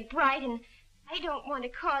not very bright, and I don't want to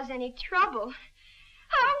cause any trouble.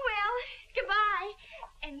 Oh, well, goodbye.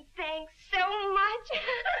 And thanks so much.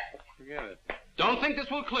 Forget it. Don't think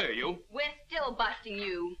this will clear you. We're still busting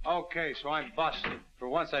you. Okay, so I'm busted. For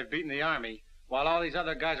once I've beaten the Army. While all these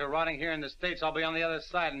other guys are rotting here in the States, I'll be on the other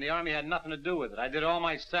side, and the Army had nothing to do with it. I did it all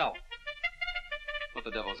myself. What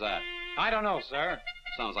the devil's that? I don't know, sir.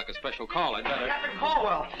 Sounds like a special call. I'd better... Captain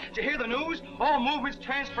Caldwell, did you hear the news? All movements,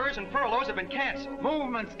 transfers, and furloughs have been canceled.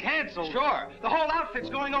 Movements canceled? Sure. The whole outfit's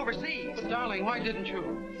going overseas. But, darling, why didn't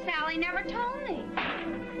you? Sally never told me.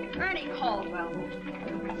 Ernie Caldwell,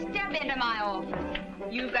 step into my office.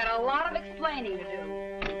 You've got a lot of explaining to do.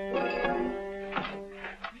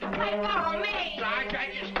 Follow me! Sarge, I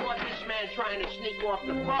just caught this man trying to sneak off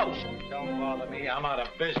the post. Don't bother me. I'm out of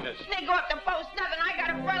business. Sneak off the post, nothing. I got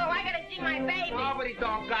a furlough. I got to see my baby. Nobody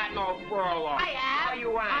don't got no furlough. I have. No, you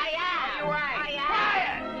ain't. I have. No, you ain't. I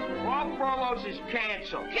Quiet! All furloughs is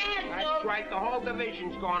canceled. Canceled? That's right. The whole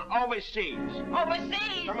division's gone overseas.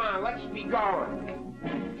 Overseas? Come on, let's be going.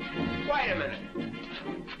 Wait a minute.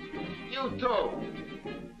 You too.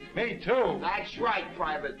 Me too. That's right,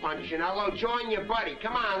 Private Punchinello. Join your buddy.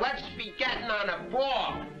 Come on, let's be getting on a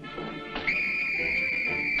ball.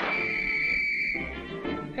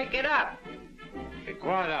 Pick it up. Pick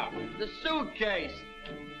what up? The suitcase.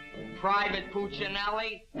 Private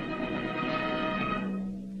Puccinelli.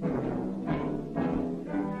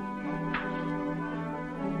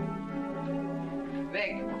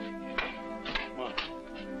 Vic. What?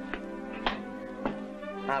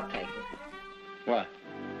 I'll take it. What?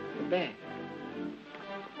 The bag.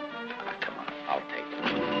 Come on, I'll take it.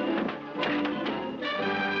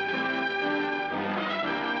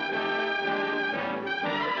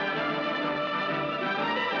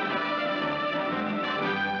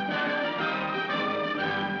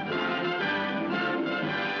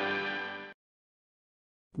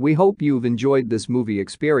 We hope you've enjoyed this movie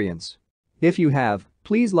experience. If you have,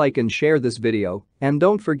 please like and share this video, and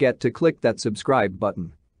don't forget to click that subscribe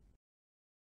button.